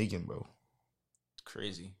what you was making, bro.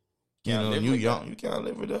 Crazy. You young, you can't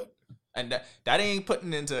live with that. And that ain't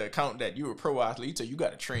putting into account that you a pro athlete, so you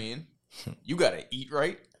got to train. You got to eat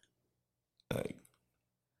right. Like,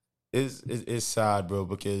 it's sad, bro,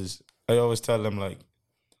 because I always tell them, like,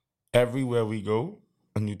 everywhere we go,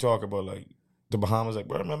 and you talk about, like, the Bahamas, like,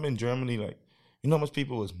 bro, I remember in Germany, like, you know how much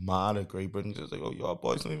people was mad at Great Britain, just like, oh, y'all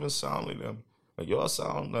boys don't even sound like them. Like, y'all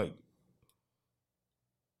sound like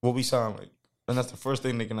what we sound like. And that's the first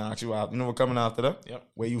thing they can ask you out. You know what coming after that? Yep.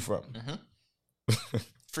 Where you from? Mm-hmm.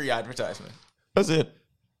 Free advertisement. That's it.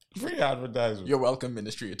 Free advertisement. You're welcome,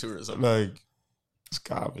 Ministry of Tourism. Like, it's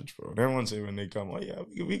garbage, bro. They won't say when they come, oh, yeah,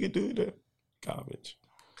 we could do that. Garbage.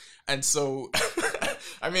 And so,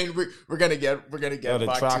 I mean, we're gonna get the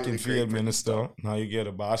back track to and the field Great minister. Now you get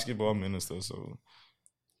a basketball minister. So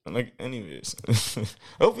Like, anyways, I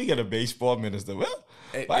hope we get a baseball minister. Well,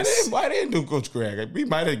 why It's- didn't do Coach Greg? We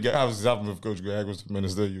might have have something if Coach Greg was the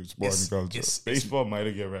minister of youth, sport, and culture. Baseball might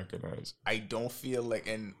have get recognized. I don't feel like,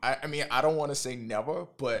 and I mean, I don't want to say never,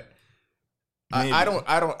 but Maybe. I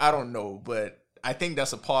don't know, but I think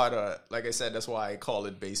that's a part of, like I said, that's why I call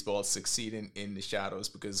it baseball succeeding in the shadows,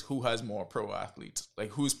 because who has more pro athletes? Like,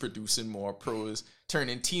 who's producing more pros,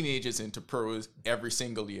 turning teenagers into pros every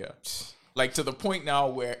single year? Like, to the point now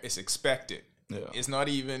where it's expected. Yeah. It's not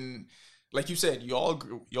even, like you said,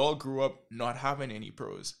 y'all grew up not having any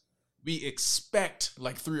pros. We expect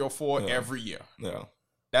like 3 or 4 every year. Yeah.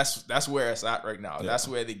 That's where it's at right now. Yeah. That's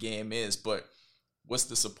where the game is. But what's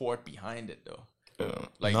the support behind it, though? Yeah.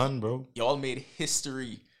 Like, None, bro. Y'all made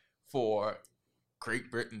history for Great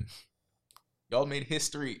Britain. Y'all made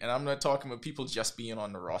history, and I'm not talking about people just being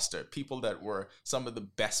on the roster. People that were some of the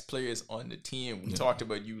best players on the team. We talked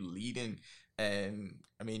about you leading, and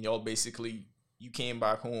I mean, y'all basically, you came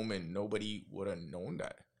back home and nobody would have known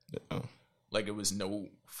that. Yeah. Like, there was no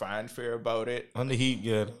fanfare about it. On the Heat,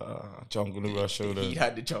 yeah, Jungle New Rush showed He up.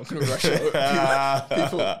 had the junk in the rush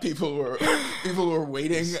hour. People were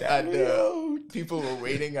waiting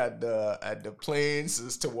at the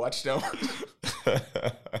planes to watch them.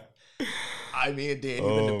 I mean, they ain't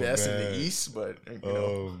even the best in the East, but you know.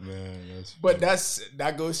 Oh man, But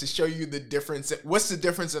that goes to show you the difference. What's the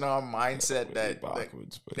difference in our mindset that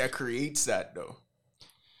creates that, though?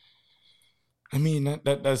 I mean,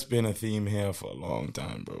 that's been a theme here for a long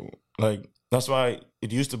time, bro. Like, that's why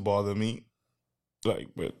it used to bother me. Like,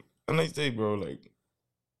 but, and I say, bro, like,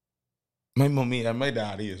 my mommy and my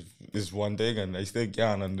daddy is one thing, and they still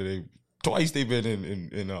can't under twice they've been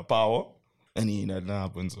in power, and he ain't nothing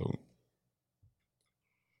happened, so.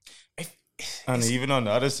 And even on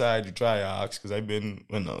the other side, you try to ask, because I've been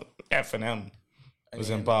when F&M was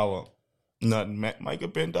in power. Nothing. Michael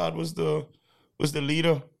Pintard was the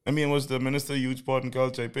leader. I mean, was the Minister of Youth, Sport, and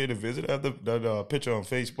Culture. I paid a visit. I have that picture on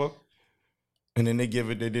Facebook. And then they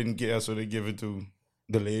didn't care, so they give it to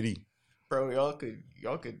the lady. Bro, y'all could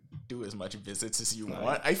do as much visits as you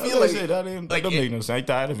want. I I feel like that don't make no sense. I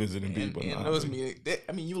tired of visiting people. in those meetings,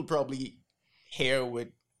 I mean, you will probably hear what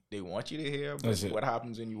they want you to hear, but what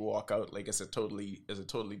happens when you walk out, like, it's a totally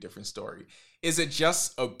different story. Is it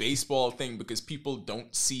just a baseball thing because people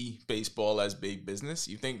don't see baseball as big business?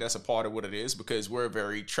 You think that's a part of what it is? Because we're a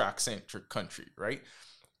very track-centric country, right?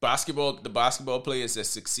 The basketball players that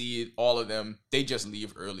succeed, all of them, they just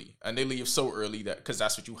leave early. And they leave so early that because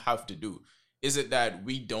that's what you have to do. Is it that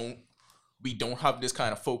we don't have this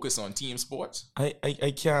kind of focus on team sports?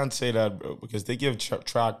 I can't say that, bro, because they give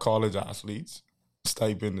track college athletes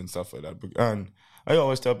stipend and stuff like that. And I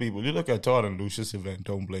always tell people, you look at Todd and Lucius' event,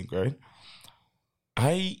 Don't Blink, right?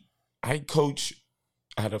 I coach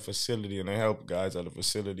at a facility, and I help guys at a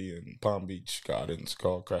facility in Palm Beach Gardens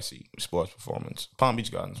called Cressy Sports Performance. Palm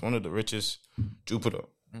Beach Gardens, one of the richest, Jupiter,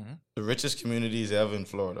 the richest communities ever in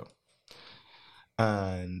Florida.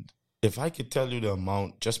 And if I could tell you the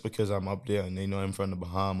amount, just because I'm up there and they know I'm from the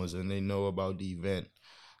Bahamas and they know about the event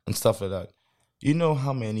and stuff like that, you know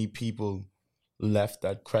how many people left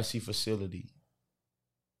that Cressy facility?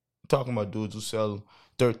 I'm talking about dudes who sell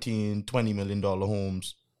 $13, $20 million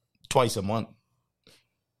homes twice a month.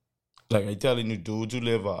 Like, I telling you, dudes who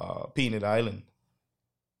live Peanut Island,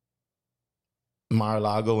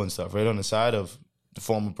 Mar-a-Lago and stuff, right on the side of the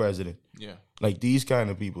former president. Yeah. Like, these kind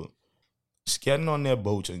of people, just getting on their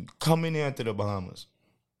boats and coming here to the Bahamas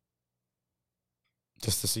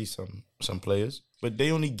just to see some players. But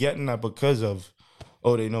they only getting that because of,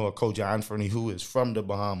 they know a Coach Anthony who is from the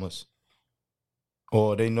Bahamas.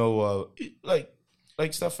 Or they know, like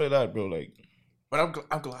stuff like that, bro. Like, but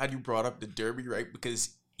I'm glad you brought up the Derby, right?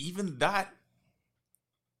 Because even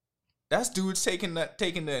that's dudes taking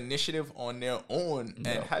the initiative on their own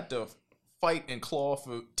and had to fight and claw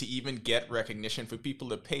to even get recognition for people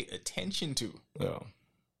to pay attention to. Yeah.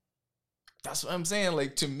 That's what I'm saying.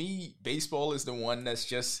 Like, to me, baseball is the one that's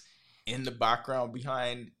just in the background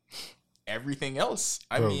behind everything else.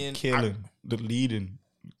 Bro,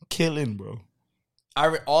 killing, bro.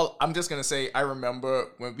 I'm just gonna say, I remember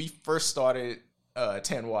when we first started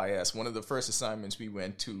 10YS, one of the first assignments we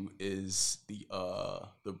went to is the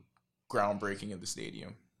groundbreaking of the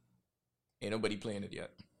stadium. Ain't nobody playing it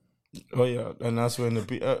yet. Oh yeah, and that's when the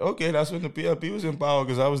PLP was in power,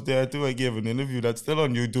 because I was there too. I gave an interview that's still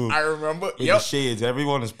on YouTube. I remember. With the shades,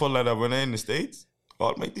 everyone is pulling that up when they're in the States.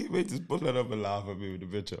 All my teammates just pull that up and laugh at me with the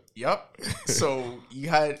picture. Yep. So you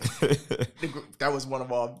had that was one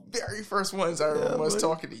of our very first ones. I remember us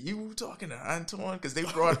talking to you, talking to Antoine, because they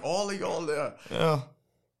brought all of y'all there. Yeah.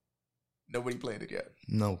 Nobody played it yet.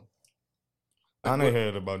 No. And I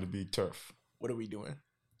heard about the big turf. What are we doing?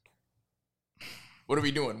 What are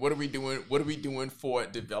we doing? What are we doing? What are we doing for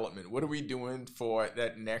development? What are we doing for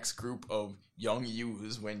that next group of young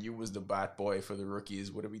youths when you was the bat boy for the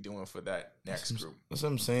rookies? What are we doing for that next group? That's what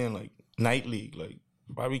I'm saying. Like, night league. Like,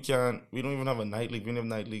 why we don't even have a night league. We don't have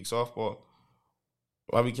night league softball.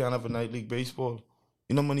 Why we can't have a night league baseball?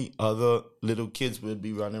 You know how many other little kids would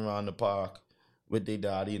be running around the park with their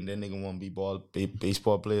daddy and then they gonna want to be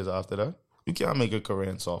baseball players after that? You can't make a career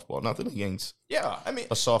in softball. Nothing against Yeah, I mean,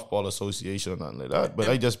 a softball association or nothing like that. But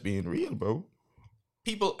I just being real, bro.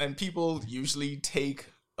 people usually take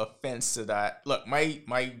offense to that. Look,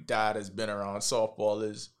 my dad has been around softball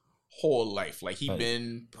his whole life. Like, he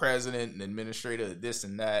been president and administrator of this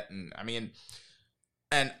and that. And I mean,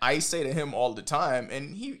 and I say to him all the time,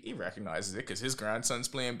 and he recognizes it because his grandson's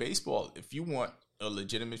playing baseball. If you want a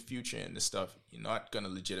legitimate future in this stuff, you're not gonna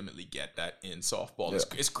legitimately get that in softball.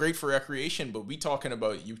 Yeah. It's great for recreation, but we talking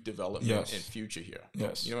about youth development and future here.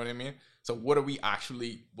 Yes. You know what I mean? So what are we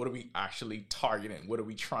actually targeting? What are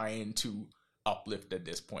we trying to uplift at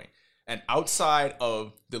this point? And outside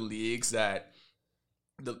of the leagues that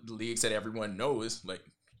the leagues that everyone knows, like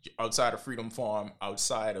outside of Freedom Farm,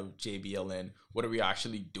 outside of JBLN, what are we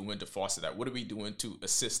actually doing to foster that? What are we doing to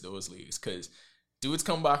assist those leagues? Because dudes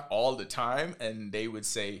come back all the time and they would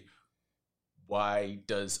say, why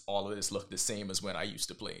does all of this look the same as when I used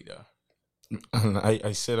to play there? And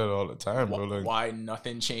I say that all the time, bro. Like, why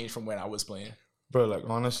nothing changed from when I was playing? bro, like,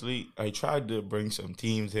 honestly, I tried to bring some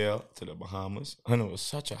teams here to the Bahamas. And it was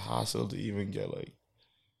such a hassle to even get, like,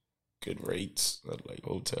 good rates at, like,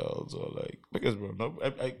 hotels or, like, because, bro, no,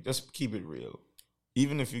 I just keep it real.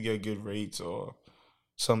 Even if you get good rates or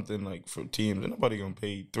something, like, for teams, ain't nobody gonna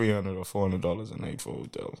pay $300 or $400 a night for a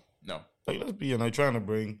hotel. No. Like, let's be, and I trying to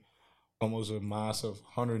bring almost a mass of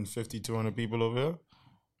 150, 200 people over here.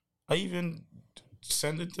 I even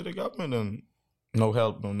send it to the government and no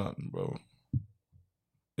help, no nothing, bro.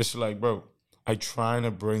 It's like, bro, I trying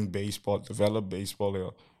to bring baseball, develop baseball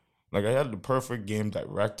here. Like, I had the perfect game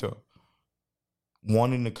director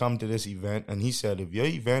wanting to come to this event, and he said, if your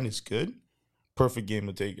event is good, perfect game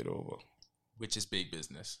to take it over. Which is big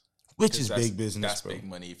business. Which is big business, That's bro. big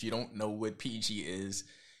money. If you don't know what PG is,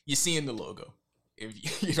 you're seeing the logo.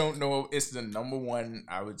 If you don't know, it's the number one,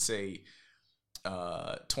 I would say,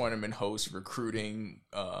 tournament host recruiting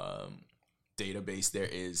database there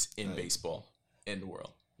is in baseball in the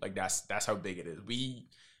world. Like, that's how big it is.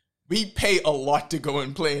 We pay a lot to go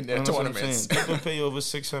and play in their That's what I'm tournaments. saying. People pay over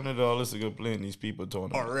 $600 to go play in these people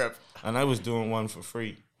tournaments. Oh, rip. And I was doing one for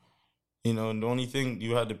free. You know, and the only thing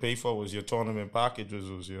you had to pay for was your tournament package,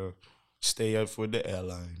 was your stay at for the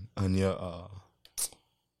airline and your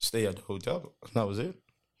stay at the hotel. And that was it.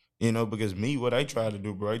 You know, because me, what I try to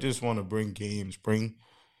do, bro, I just want to bring games, bring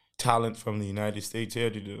talent from the United States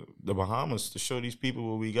here to the Bahamas to show these people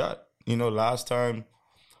what we got. You know, last time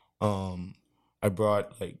I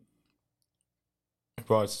brought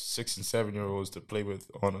 6 and 7 year olds to play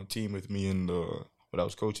with on a team with me when I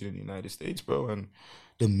was coaching in the United States, bro. And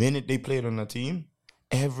the minute they played on a team,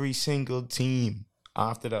 every single team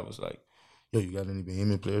after that was like, yo, you got any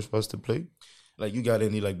Bahamian players for us to play? Like, you got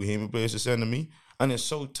any, like, Bahamian players to send to me? And it's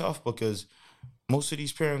so tough because most of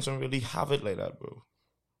these parents don't really have it like that, bro.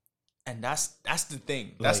 And that's the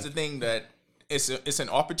thing. That's Like- the thing that it's an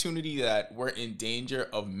opportunity that we're in danger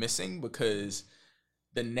of missing, because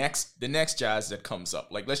the next Jazz that comes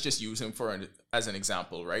up, like, let's just use him as an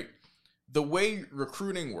example, right? The way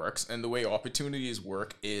recruiting works and the way opportunities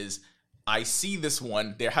work is, I see this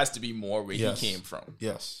one, there has to be more where Yes. he came from.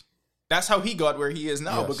 Yes. That's how he got where he is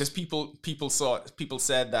now, Yes. because people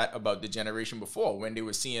said that about the generation before when they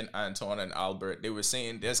were seeing Anton and Albert. They were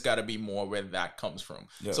saying there's got to be more where that comes from.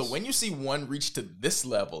 Yes. So when you see one reach to this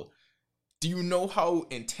level, do you know how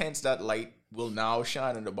intense that light will now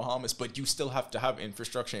shine in the Bahamas? But you still have to have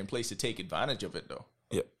infrastructure in place to take advantage of it, though.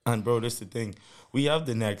 Yeah, and bro, this the thing. We have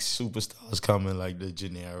the next superstars coming, like the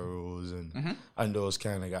Gennaros and those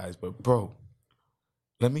kind of guys. But bro,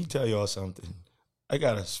 let me tell y'all something. I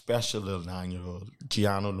got a special little 9-year-old,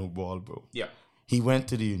 Gianno Nubal, bro. Yeah. He went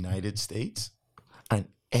to the United States, and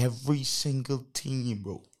every single team,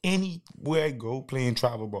 bro, anywhere I go playing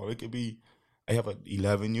travel ball, it could be, I have an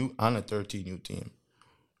 11U and a 13U team.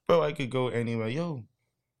 Bro, I could go anywhere. Yo,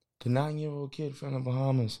 the 9-year-old kid from the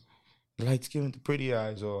Bahamas, the light skin with the pretty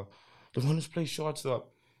eyes, or the one who's play shortstop.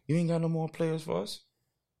 You ain't got no more players for us?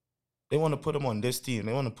 They want to put him on this team.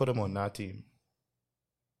 They want to put him on that team.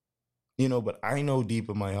 You know, but I know deep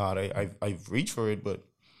in my heart, I've reached for it, but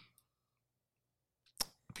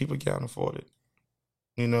people can't afford it.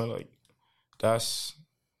 You know, like, that's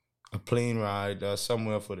a plane ride. That's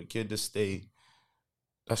somewhere for the kid to stay.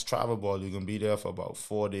 that's travel ball. You can be there for about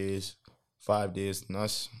 4 days, 5 days, and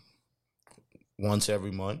that's once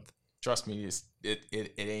every month. Trust me,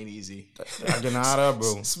 it ain't easy. Ganada,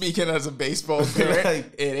 bro. Speaking as a baseball parent,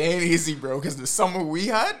 Like- it ain't easy, bro. Because the summer we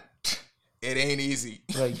had, it ain't easy.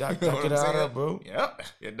 Like that, You know what I'm Ganada, saying? bro. Yeah,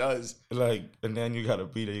 it does. Like, and then you gotta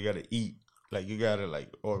be there. You gotta eat. Like, you gotta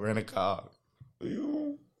or rent a car.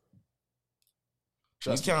 You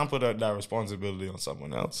Trust me. can't put that responsibility on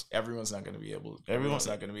someone else. Everyone's not going to be able. Everyone- Everyone's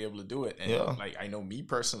not going to be able to do it. And Yeah. like I know me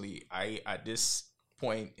personally, I at this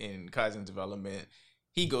point in Kaizen's development,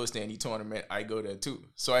 he goes to any tournament, I go there too.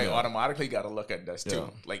 So I Yeah. automatically got to look at this too. Yeah.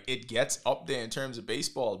 Like it gets up there in terms of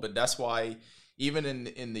baseball, but that's why even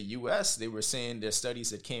in the US, they were saying there's studies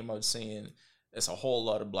that came out saying there's a whole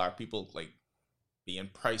lot of black people like being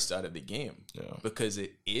priced out of the game Yeah. because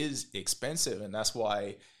it is expensive. And that's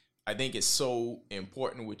why I think it's so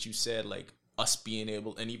important what you said, like us being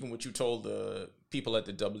able, and even what you told the people at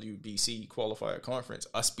the WBC qualifier conference,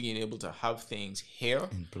 us being able to have things here,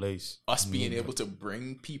 In place. us being able to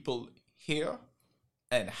bring people here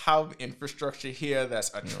and have infrastructure here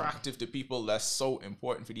that's attractive to people, that's so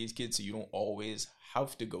important for these kids so you don't always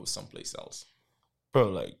have to go someplace else. Bro,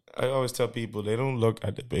 like, I always tell people, they don't look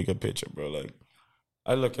at the bigger picture, bro. Like,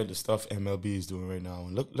 I look at the stuff MLB is doing right now,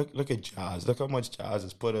 and look at Jazz. Look how much Jazz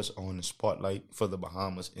has put us on the spotlight for the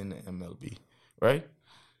Bahamas in the MLB, right?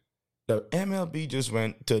 The MLB just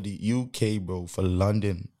went to the UK, bro, for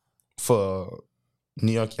London, for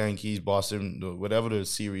New York Yankees, Boston, whatever the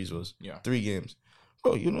series was. Yeah. 3 games.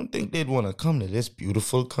 Bro, you don't think they'd want to come to this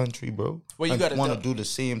beautiful country, bro? Well, you gotta want to tell- do the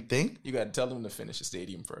same thing? You got to tell them to finish the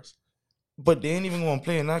stadium first. But they ain't even going to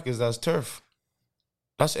play in that because that's turf.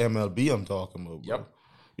 That's MLB I'm talking about, bro. Yep.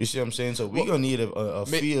 You see what I'm saying? So we Well, going to need a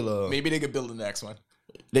feel. Maybe they could build the next one.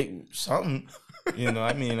 Something. You know,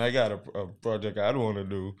 I mean, I got a project I'd want to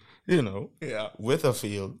do, you know, Yeah. with a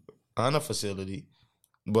field on a facility.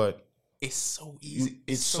 But It's so easy.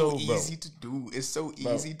 It's It's so so, bro. easy to do. It's so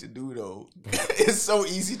Bro. easy to do, though. It's so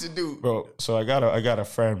easy to do. bro, so I got a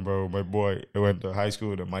friend, bro, my boy, who went to high school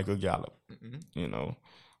with Michael Gallup. You know,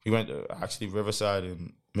 he went to actually Riverside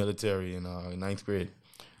in military in 9th grade.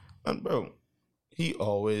 And bro, he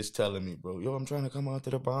always telling me, bro, yo, I'm trying to come out to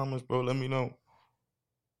the Bahamas, bro. Let me know.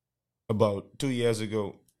 About 2 years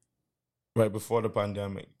ago, right before the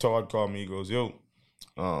pandemic, Todd called me. He goes, yo,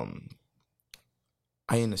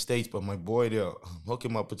 I in the States, but my boy there, hook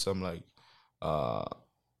him up with some like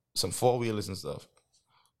some 4-wheelers and stuff.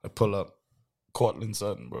 I pull up Cortland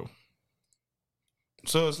Sutton, bro.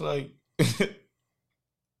 So it's like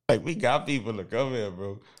like we got people to come here,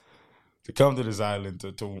 bro. To come to this island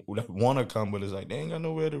to want to come, but it's like they ain't got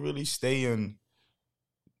nowhere to really stay and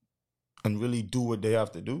really do what they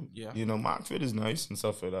have to do. Yeah. You know, Mockford is nice and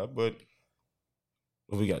stuff like that, but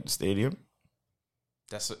we got the stadium.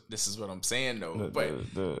 This is what I'm saying, though.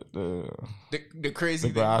 The, but the crazy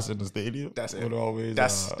thing, grass in the stadium. That's it. would always,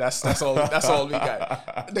 that's all we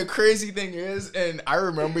got. The crazy thing is, and I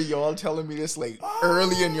remember y'all telling me this like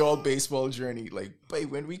early in y'all baseball journey, like,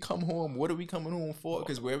 babe, when we come home, what are we coming home for?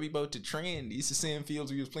 Because where we about to train? These the same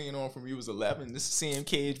fields we was playing on from we was 11. This is the same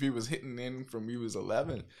cage we was hitting in from we was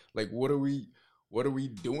 11. Like, what are we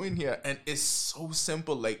doing here? And it's so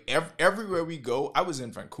simple. Like everywhere we go, I was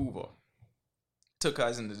in Vancouver. Took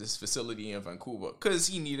us into this facility in Vancouver because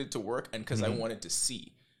he needed to work and because I wanted to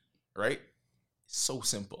see, right? So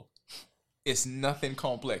simple. It's nothing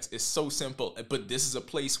complex. It's so simple. But this is a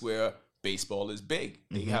place where baseball is big.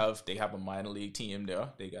 They have a minor league team there.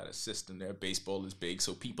 They got a system there. Baseball is big,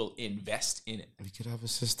 so people invest in it. We could have a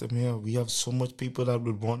system here. We have so much people that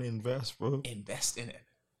would want to invest, bro. Invest in it.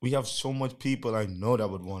 We have so much people I know that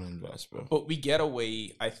would want to invest, bro. But we get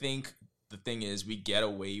away, I think the thing is we get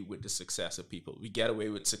away with the success of people. We get away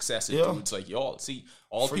with success of dudes like y'all. See,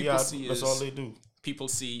 all Free people ad, see that's is all they do. people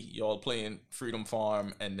see y'all playing Freedom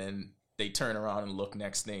Farm and then they turn around and look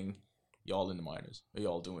next thing, y'all in the minors. Or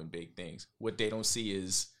y'all doing big things. What they don't see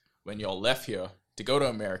is when y'all left here to go to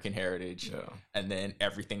American Heritage and then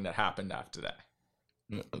everything that happened after that.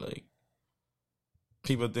 Like,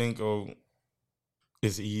 people think, oh,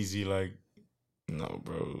 it's easy. Like, no,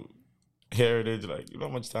 bro. Heritage, like, you know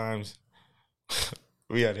how much times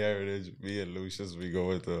we had Heritage, me and Lucius, we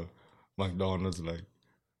go into McDonald's, like,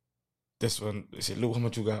 this one, they say, Lou, how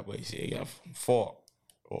much you got? But he said, I got 4.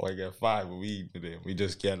 Or I got 5, but we eat today. We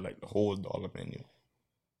just get, like, the whole dollar menu.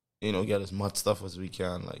 You know, get as much stuff as we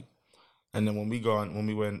can, like. And then when we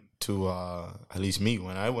went to, at least me,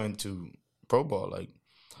 when I went to Pro Ball, like,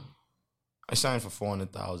 I signed for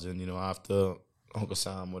 $400,000, you know, after Uncle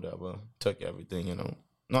Sam, whatever, took everything, you know.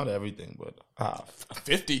 Not everything, but half.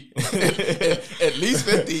 50. At least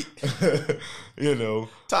 50. You know.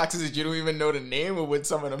 Taxes that you don't even know the name of what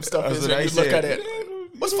some of them stuff That's is. what When I you look said. at it.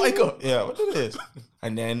 What's FICA? Yeah, what it is.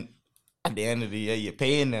 And then at the end of the year, you're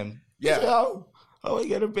paying them. Yeah. So how are we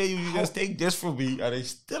gonna pay you? You just take this from me, and they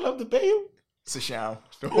still have to pay you. It's a sham.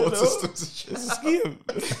 The You whole know? system's a sham. It's a scheme.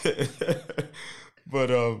 But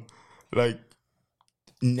like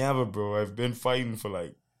never, bro. I've been fighting for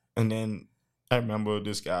like, and then I remember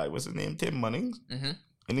this guy. What's his name? Tim Munnings. Mm-hmm.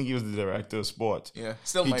 I think he was the director of sports. Yeah,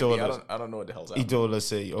 still He might told be. us- I don't know what the hell's He happening. told us,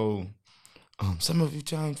 say, some of you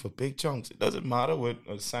trying for big chunks. It doesn't matter what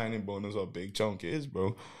a signing bonus or big chunk is,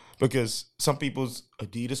 bro. Because some people's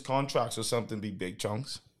Adidas contracts or something be big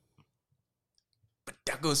chunks. But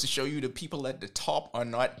that goes to show you the people at the top are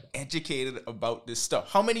not educated about this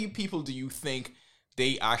stuff. How many people do you think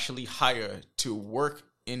they actually hire to work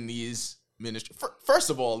in these ministries?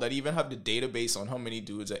 First of all, that even have the database on how many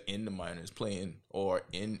dudes are in the minors playing or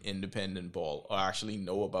in independent ball or actually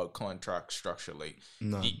know about contract structure. Like,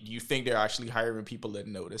 No. do you think they're actually hiring people that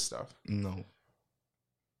know this stuff? No.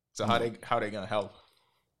 So how they gonna help?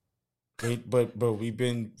 But we've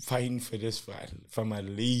been fighting for this from at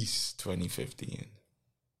least 2015.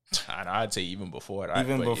 And I'd say even before that.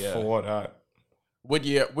 Even but yeah. before that, What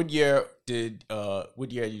year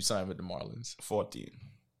you signed with the Marlins? 14.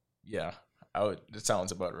 Yeah, that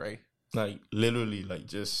sounds about right. Like literally, like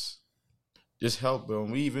just help, bro.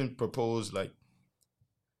 And we even proposed, like,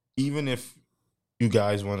 even if you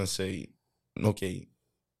guys want to say, okay,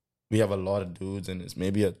 we have a lot of dudes and it's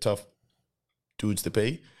maybe a tough dudes to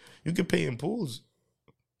pay, you could pay in pools,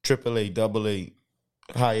 AAA, AA,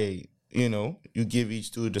 high A. You know, you give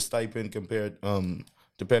each dude the stipend compared,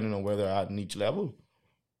 depending on where they're at in each level.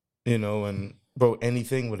 You know, and bro,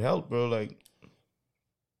 anything would help, bro. Like,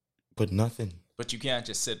 but nothing. But you can't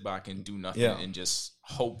just sit back and do nothing Yeah. and just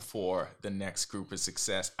hope for the next group of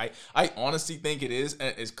success. I honestly think it is,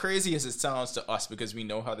 and as crazy as it sounds to us because we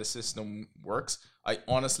know how the system works, I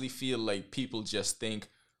honestly feel like people just think,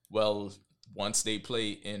 well, once they play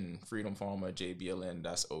in Freedom Farm or JBLN,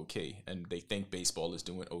 that's okay. And they think baseball is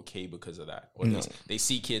doing okay because of that. Or No. they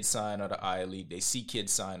see kids sign out of I League. They see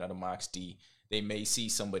kids sign out of Max D. They may see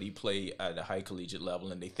somebody play at a high collegiate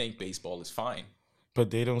level and they think baseball is fine.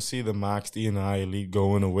 But they don't see the Max D and the I League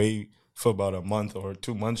going away for about a month or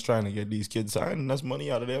 2 months trying to get these kids signed. And that's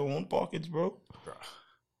money out of their own pockets, bro.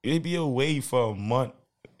 They'd be away for a month.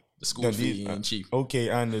 The school Now, fee ain't cheap. Okay,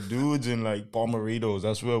 and the dudes in like Palmeritos,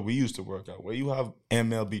 that's where we used to work out. Where you have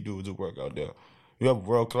MLB dudes who work out there. You have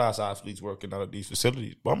world-class athletes working out at these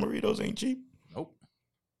facilities. Palmeritos ain't cheap. Nope.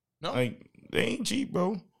 No. Like, they ain't cheap,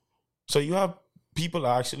 bro. So you have people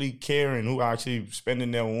actually caring, who actually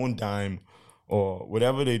spending their own dime or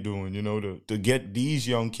whatever they're doing, you know, to get these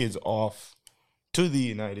young kids off to the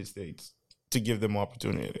United States to give them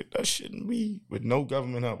opportunity. That shouldn't be, with no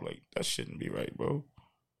government help, like, that shouldn't be right, bro.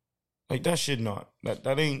 Like, that should not.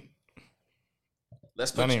 That ain't,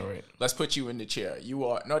 Let's that put ain't you, right. let's put you in the chair. You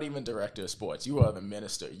are not even director of sports. You are the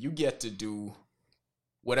minister. You get to do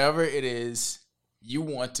whatever it is you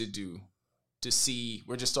want to do to see.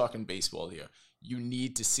 We're just talking baseball here. You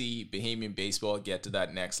need to see Bahamian baseball get to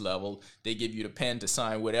that next level. They give you the pen to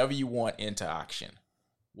sign whatever you want into action.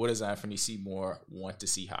 What does Anthony Seymour want to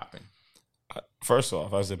see happen? First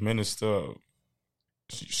off, as a minister of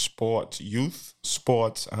sports, youth,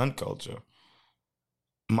 sports, and culture,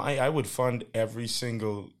 I would fund every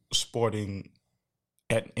single sporting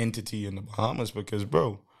entity in the Bahamas because,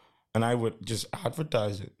 bro, and I would just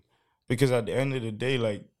advertise it. Because at the end of the day,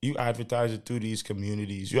 like, you advertise it through these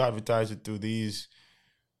communities. You advertise it through these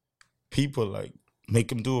people, like, make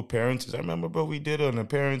them do appearances. I remember, bro, we did an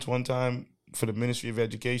appearance one time for the Ministry of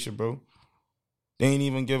Education, bro. They ain't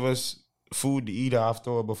even give us food to eat after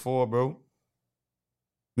or before, bro.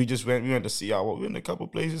 We went to see we went a couple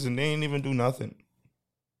places and they ain't even do nothing.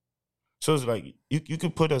 So it's like, you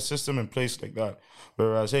could put a system in place like that.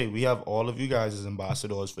 Whereas, hey, we have all of you guys as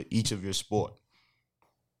ambassadors for each of your sport.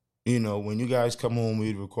 You know, when you guys come home,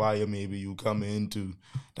 we'd require maybe you come into,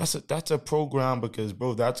 that's a program because,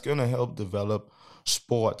 bro, that's going to help develop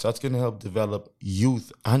sports. That's going to help develop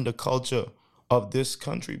youth and the culture of this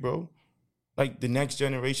country, bro. Like, the next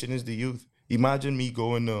generation is the youth. Imagine me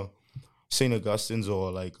going to St. Augustine's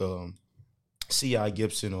or like C.I.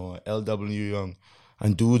 Gibson or L.W. Young,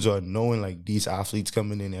 and dudes are knowing, like, these athletes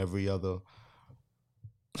coming in every other.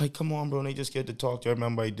 Like, come on, bro. And they just get to talk to you. I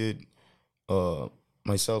remember I did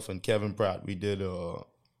myself and Kevin Pratt, we did a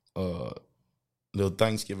little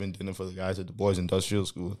Thanksgiving dinner for the guys at the Boys Industrial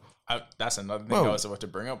School. That's another thing Bro. I was about to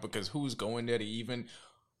bring up because who's going there to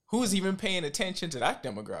who's even paying attention to that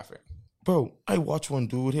demographic? bro, I watched one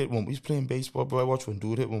dude hit when we was playing baseball, bro. I watched one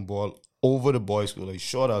dude hit one ball over the boys' school, like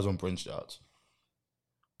short as on Prince Charles.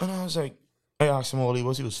 And I was like, I asked him how old he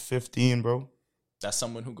was. He was 15, bro. That's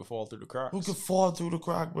someone who could fall through the cracks. Who could fall through the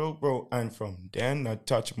crack, bro? And from then, that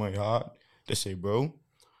touched my heart to say, bro,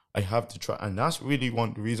 I have to try. And that's really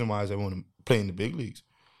the reason why I want to play in the big leagues.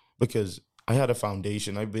 Because I had a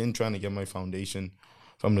foundation. I've been trying to get my foundation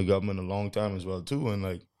from the government a long time as well, too. And,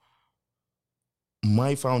 like,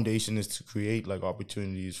 my foundation is to create, like,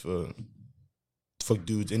 opportunities for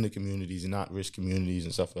dudes in the communities and at-risk communities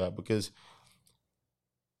and stuff like that. Because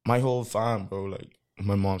my whole fam, bro, like,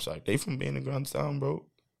 my mom's like, they from Bain and Grantstown, bro.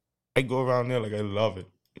 I go around there, like, I love it.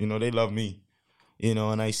 You know, they love me. You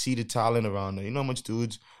know, and I see the talent around there. You know how much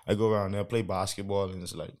dudes, I go around there, play basketball, and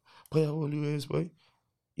it's like, boy, how old you is, boy?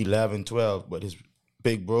 11, 12, but his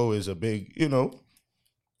big bro is a big, you know.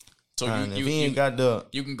 So and you, if he ain't got the...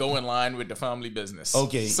 You can go in line with the family business,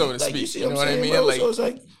 Okay. so to like, speak. You, see You know what I saying, mean? bro? Like, So it's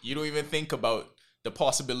like, you don't even think about the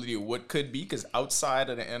possibility of what could be, because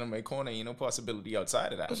outside of the anime corner, ain't no possibility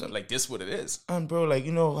outside of that. Like, this what it is. and bro, like,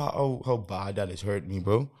 you know how bad that has hurt me,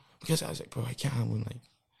 bro? Because I was like, bro, I can't win. Like,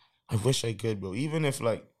 I wish I could, bro. Even if,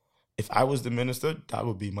 like, if I was the minister, that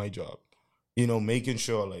would be my job. You know, making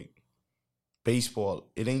sure, like,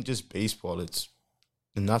 baseball, it ain't just baseball.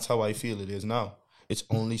 And that's how I feel it is now. It's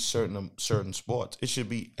only certain sports. It should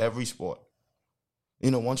be every sport.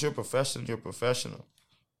 You know, once you're a professional, you're a professional.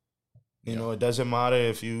 You know, it doesn't matter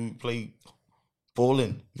if you play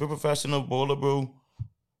bowling. If you're a professional bowler, bro,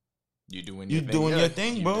 You're doing your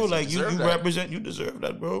thing, bro. Like, you deserve that. represent, you deserve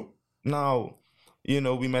that, bro. Now, you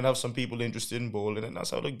know, we might have some people interested in bowling, and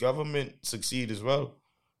that's how the government succeed as well.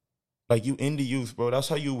 Like, you in the youth, bro. That's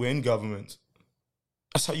how you win government.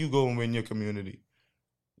 That's how you go and win your community.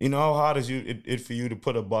 You know how hard is it for you to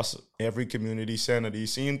put a bus every community center,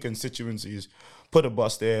 these same constituencies, put a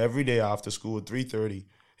bus there every day after school at 3:30.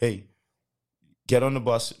 Hey, get on the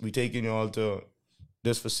bus. We taking y'all to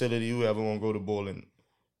this facility. Whoever want to go to bowling.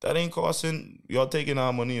 That ain't costing. Y'all taking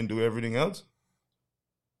our money and do everything else.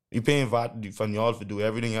 You paying VAT from y'all to do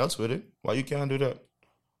everything else with it. Why you can't do that?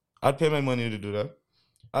 I'd pay my money to do that.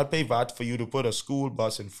 I'd pay VAT for you to put a school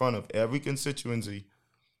bus in front of every constituency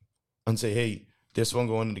and say, hey, this one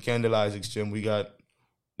going to the Kendall Isaacs gym. They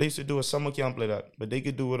used to do a summer camp like that, but they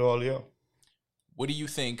could do it all year. What do you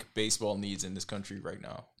think baseball needs in this country right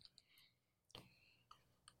now?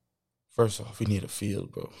 First off, we need a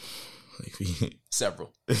field, bro. Like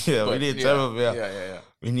Several. yeah, we But, need yeah, several. yeah.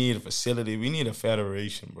 We need a facility. We need a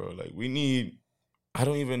federation, bro. Like, I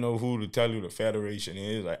don't even know who to tell you the federation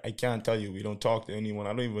is. Like, I can't tell you. We don't talk to anyone. I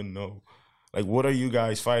don't even know. Like, what are you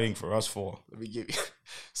guys fighting for us for? Let me give you.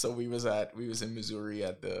 So we was in Missouri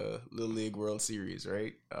at the Little League World Series,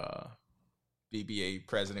 right? BBA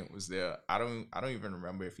president was there. I don't even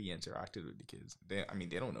remember if he interacted with the kids. They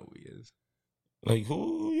don't know who he is. Like,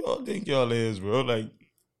 who y'all think y'all is, bro? Like,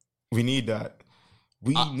 we need that.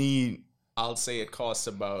 I'll say it costs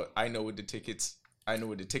about. I know what the tickets are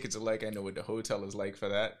like. I know what the hotel is like for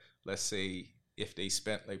that. Let's say if they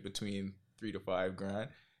spent like between $3,000 to $5,000.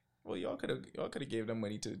 Well, y'all could have gave them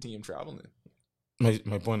money to the team traveling.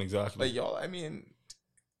 My point exactly. Like,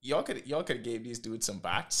 y'all could have gave these dudes some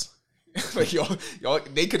bats. Like, y'all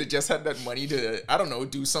they could have just had that money to, I don't know,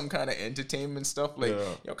 do some kind of entertainment stuff. Like,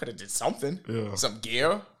 y'all could have did something. Yeah. Some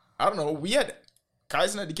gear. I don't know.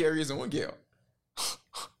 Kaizen had to carry his own gear.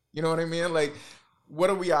 You know what I mean? Like, what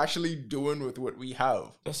are we actually doing with what we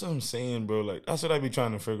have? That's what I'm saying, bro. Like, that's what I be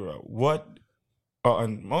trying to figure out. What?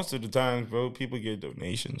 And most of the times, bro, people get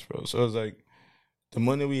donations, bro. So it's like, the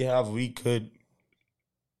money we have, we could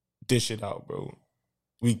dish it out, bro.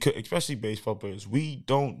 We could, especially baseball players. We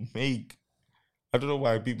don't make. I don't know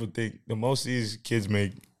why people think the most these kids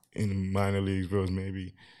make in the minor leagues, bro, is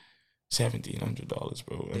maybe $1,700,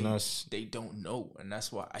 bro, and they don't know, and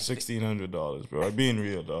that's why $1,600, bro. I'm being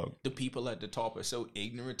real, dog. The people at the top are so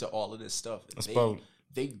ignorant to all of this stuff.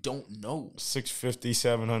 They don't know. $650,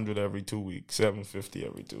 $700 every 2 weeks, $750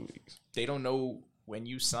 every 2 weeks. They don't know when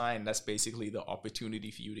you sign. That's basically the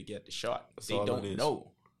opportunity for you to get the shot. They don't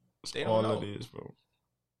know. That's all it is, bro.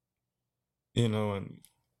 You know, and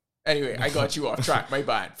anyway, I got you off track. My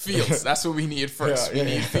bad. Fields. That's what we need first. We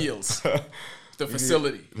need fields. The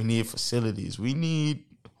facility. We need facilities. We need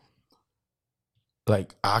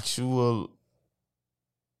like actual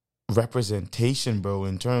representation, bro,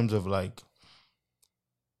 in terms of like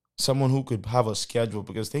someone who could have a schedule,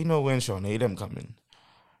 because they know when Sean Adam coming.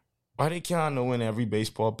 Why they can't know when every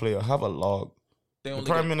baseball player have a log? The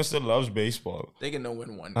Prime Minister loves baseball. They can know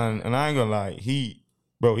when one. And I ain't gonna lie, he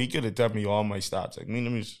could have told me all my stats. Like,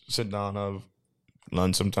 let me sit down,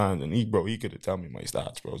 lunch sometimes, and he could have tell me my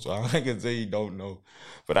stats, bro. So I can say he don't know.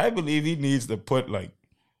 But I believe he needs to put, like,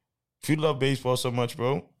 if you love baseball so much,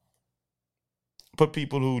 bro, put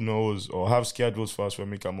people who knows or have schedules for us when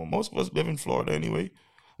we come home. Most of us live in Florida anyway.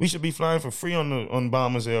 We should be flying for free on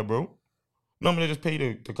Bombers Air, bro. Normally they just pay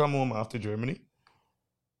to come home after Germany.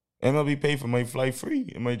 MLB paid for my flight free.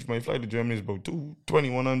 My flight to Germany is about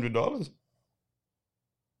 $2,100.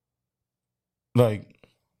 Like,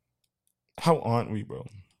 how aren't we, bro?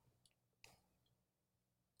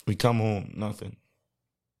 We come home, nothing.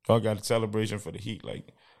 Y'all got a celebration for the Heat.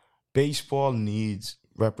 Like, baseball needs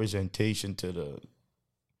representation to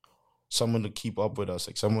someone to keep up with us.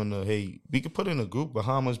 Like, someone to, hey, we could put in a group,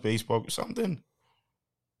 Bahamas baseball, something.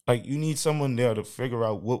 Like, you need someone there to figure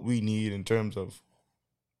out what we need in terms of,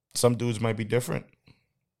 some dudes might be different.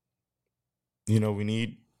 We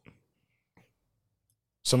need,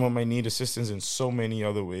 someone might need assistance in so many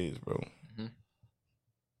other ways, bro. Mm-hmm.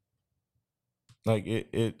 Like,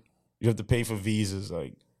 you have to pay for visas,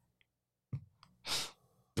 like,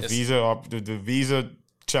 the visa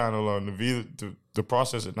channel on the visa, the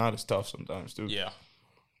process is not as tough sometimes, too.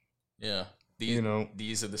 Yeah.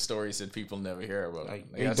 These are the stories that people never hear about.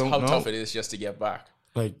 Like that's how tough it is just to get back.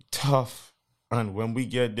 Like, tough. And when we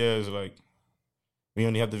get there, it's like, we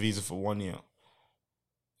only have the visa for 1 year.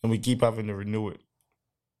 And we keep having to renew it.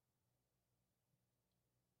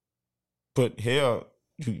 But here,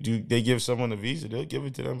 they give someone a visa, they'll give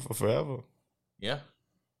it to them for forever. Yeah.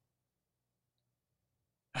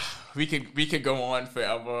 We could go on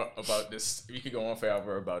forever about this. We could go on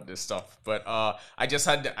forever about this stuff. But I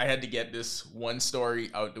had to get this one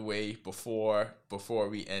story out the way before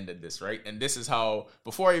we ended this, right? And this is how,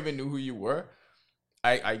 before I even knew who you were,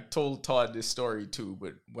 I told Todd this story too.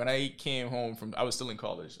 But when I came home I was still in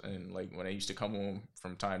college, and like when I used to come home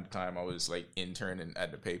from time to time, I was like interning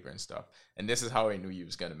at the paper and stuff. And this is how I knew you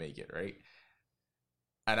was gonna make it, right?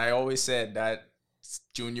 And I always said that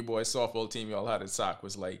junior boys softball team y'all had at SAC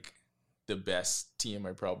was like the best team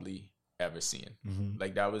I probably ever seen. Mm-hmm.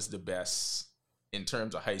 Like, that was the best in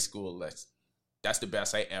terms of high school. That's the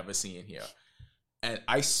best I ever seen here. And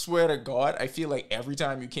I swear to God, I feel like every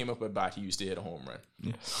time you came up at bat, you used to hit a home run.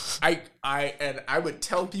 Yeah. I would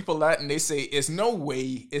tell people that, and they say, "It's no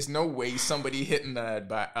way somebody hitting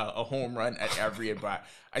a home run at every at bat."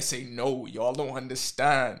 I say, "No, y'all don't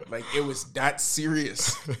understand. Like, it was that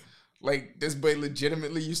serious." Like, this boy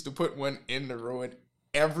legitimately used to put one in the road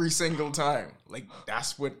every single time. Like,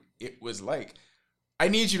 that's what it was like. I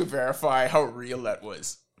need you to verify how real that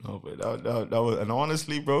was. No, but that was, and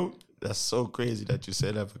honestly, bro, that's so crazy that you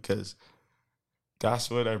said that, because that's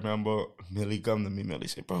what I remember. Millie come to me, Millie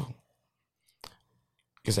said, "Bro,"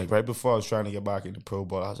 because like right before I was trying to get back into pro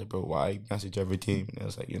ball, I was like, "Bro, why message every team?" And it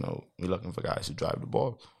was like, we're looking for guys to drive the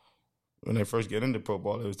ball. When I first get into pro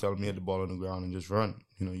ball, they was telling me to hit the ball on the ground and just run,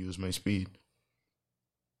 use my speed.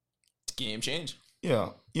 Game change. Yeah,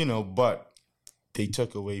 but they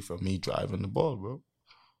took away from me driving the ball, bro.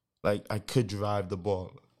 Like, I could drive the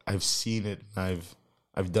ball. I've seen it, and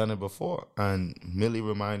I've done it before. And Millie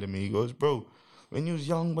reminded me, he goes, "Bro, when you was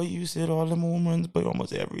young, but you said all them home runs, but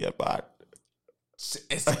almost every at bat."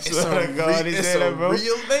 It's a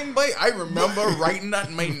real thing, boy. I remember writing that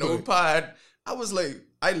in my notepad. I was like,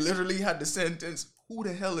 I literally had the sentence, "Who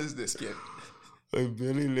the hell is this kid?" Like,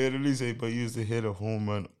 Billy literally said, "But you used to hit a home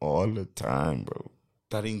run all the time, bro.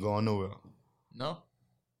 That ain't going nowhere." No.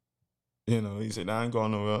 He said, "That ain't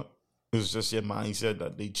going nowhere." It was just your mindset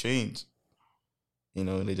that they changed.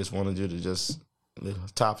 They just wanted you to just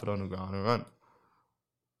tap it on the ground and run.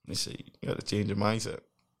 They say, "You got to change your mindset."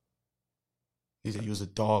 He said, "You was a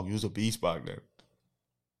dog. You was a beast back then."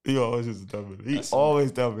 He always used to tell me that. He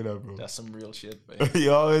always tell me that, bro. That's some real shit, man. He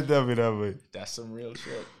always tell me that, man. That's some real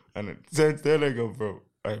shit. And since then, I go, "Bro,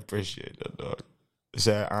 I appreciate that, dog." He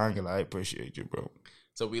said, "I appreciate you, bro."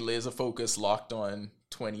 So we laser focus, locked on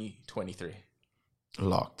 2023.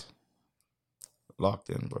 Locked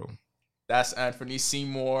in, bro. That's Anthony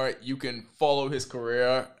Seymour. You can follow his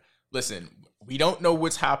career. Listen, we don't know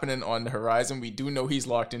what's happening on the horizon. We do know he's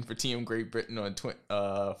locked in for Team Great Britain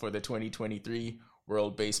for the 2023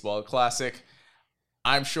 World Baseball Classic.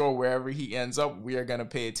 I'm sure wherever he ends up, we are going to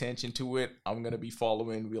pay attention to it. I'm going to be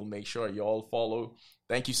following. We'll make sure y'all follow.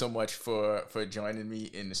 Thank you so much for joining me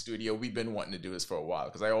in the studio. We've been wanting to do this for a while,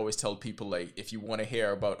 because I always tell people, like, if you want to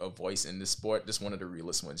hear about a voice in this sport, this is one of the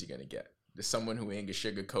realest ones you're going to get. There's someone who ain't gonna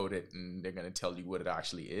sugarcoat it, and they're going to tell you what it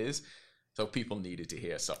actually is. So people needed to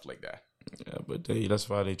hear stuff like that. Yeah, but that's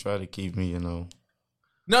why they try to keep me,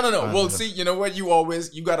 No. Well, see, you know what?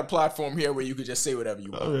 You got a platform here where you could just say whatever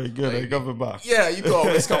you want. All right, good. Like, I coming back. Yeah, you can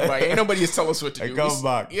always come back. Ain't nobody tell us what to do. I come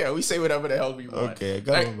back. Yeah, we say whatever the hell we want. Okay,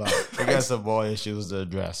 coming back. I got some more issues to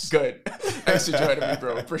address. Good. Thanks for joining me,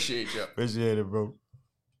 bro. Appreciate you. Appreciate it, bro.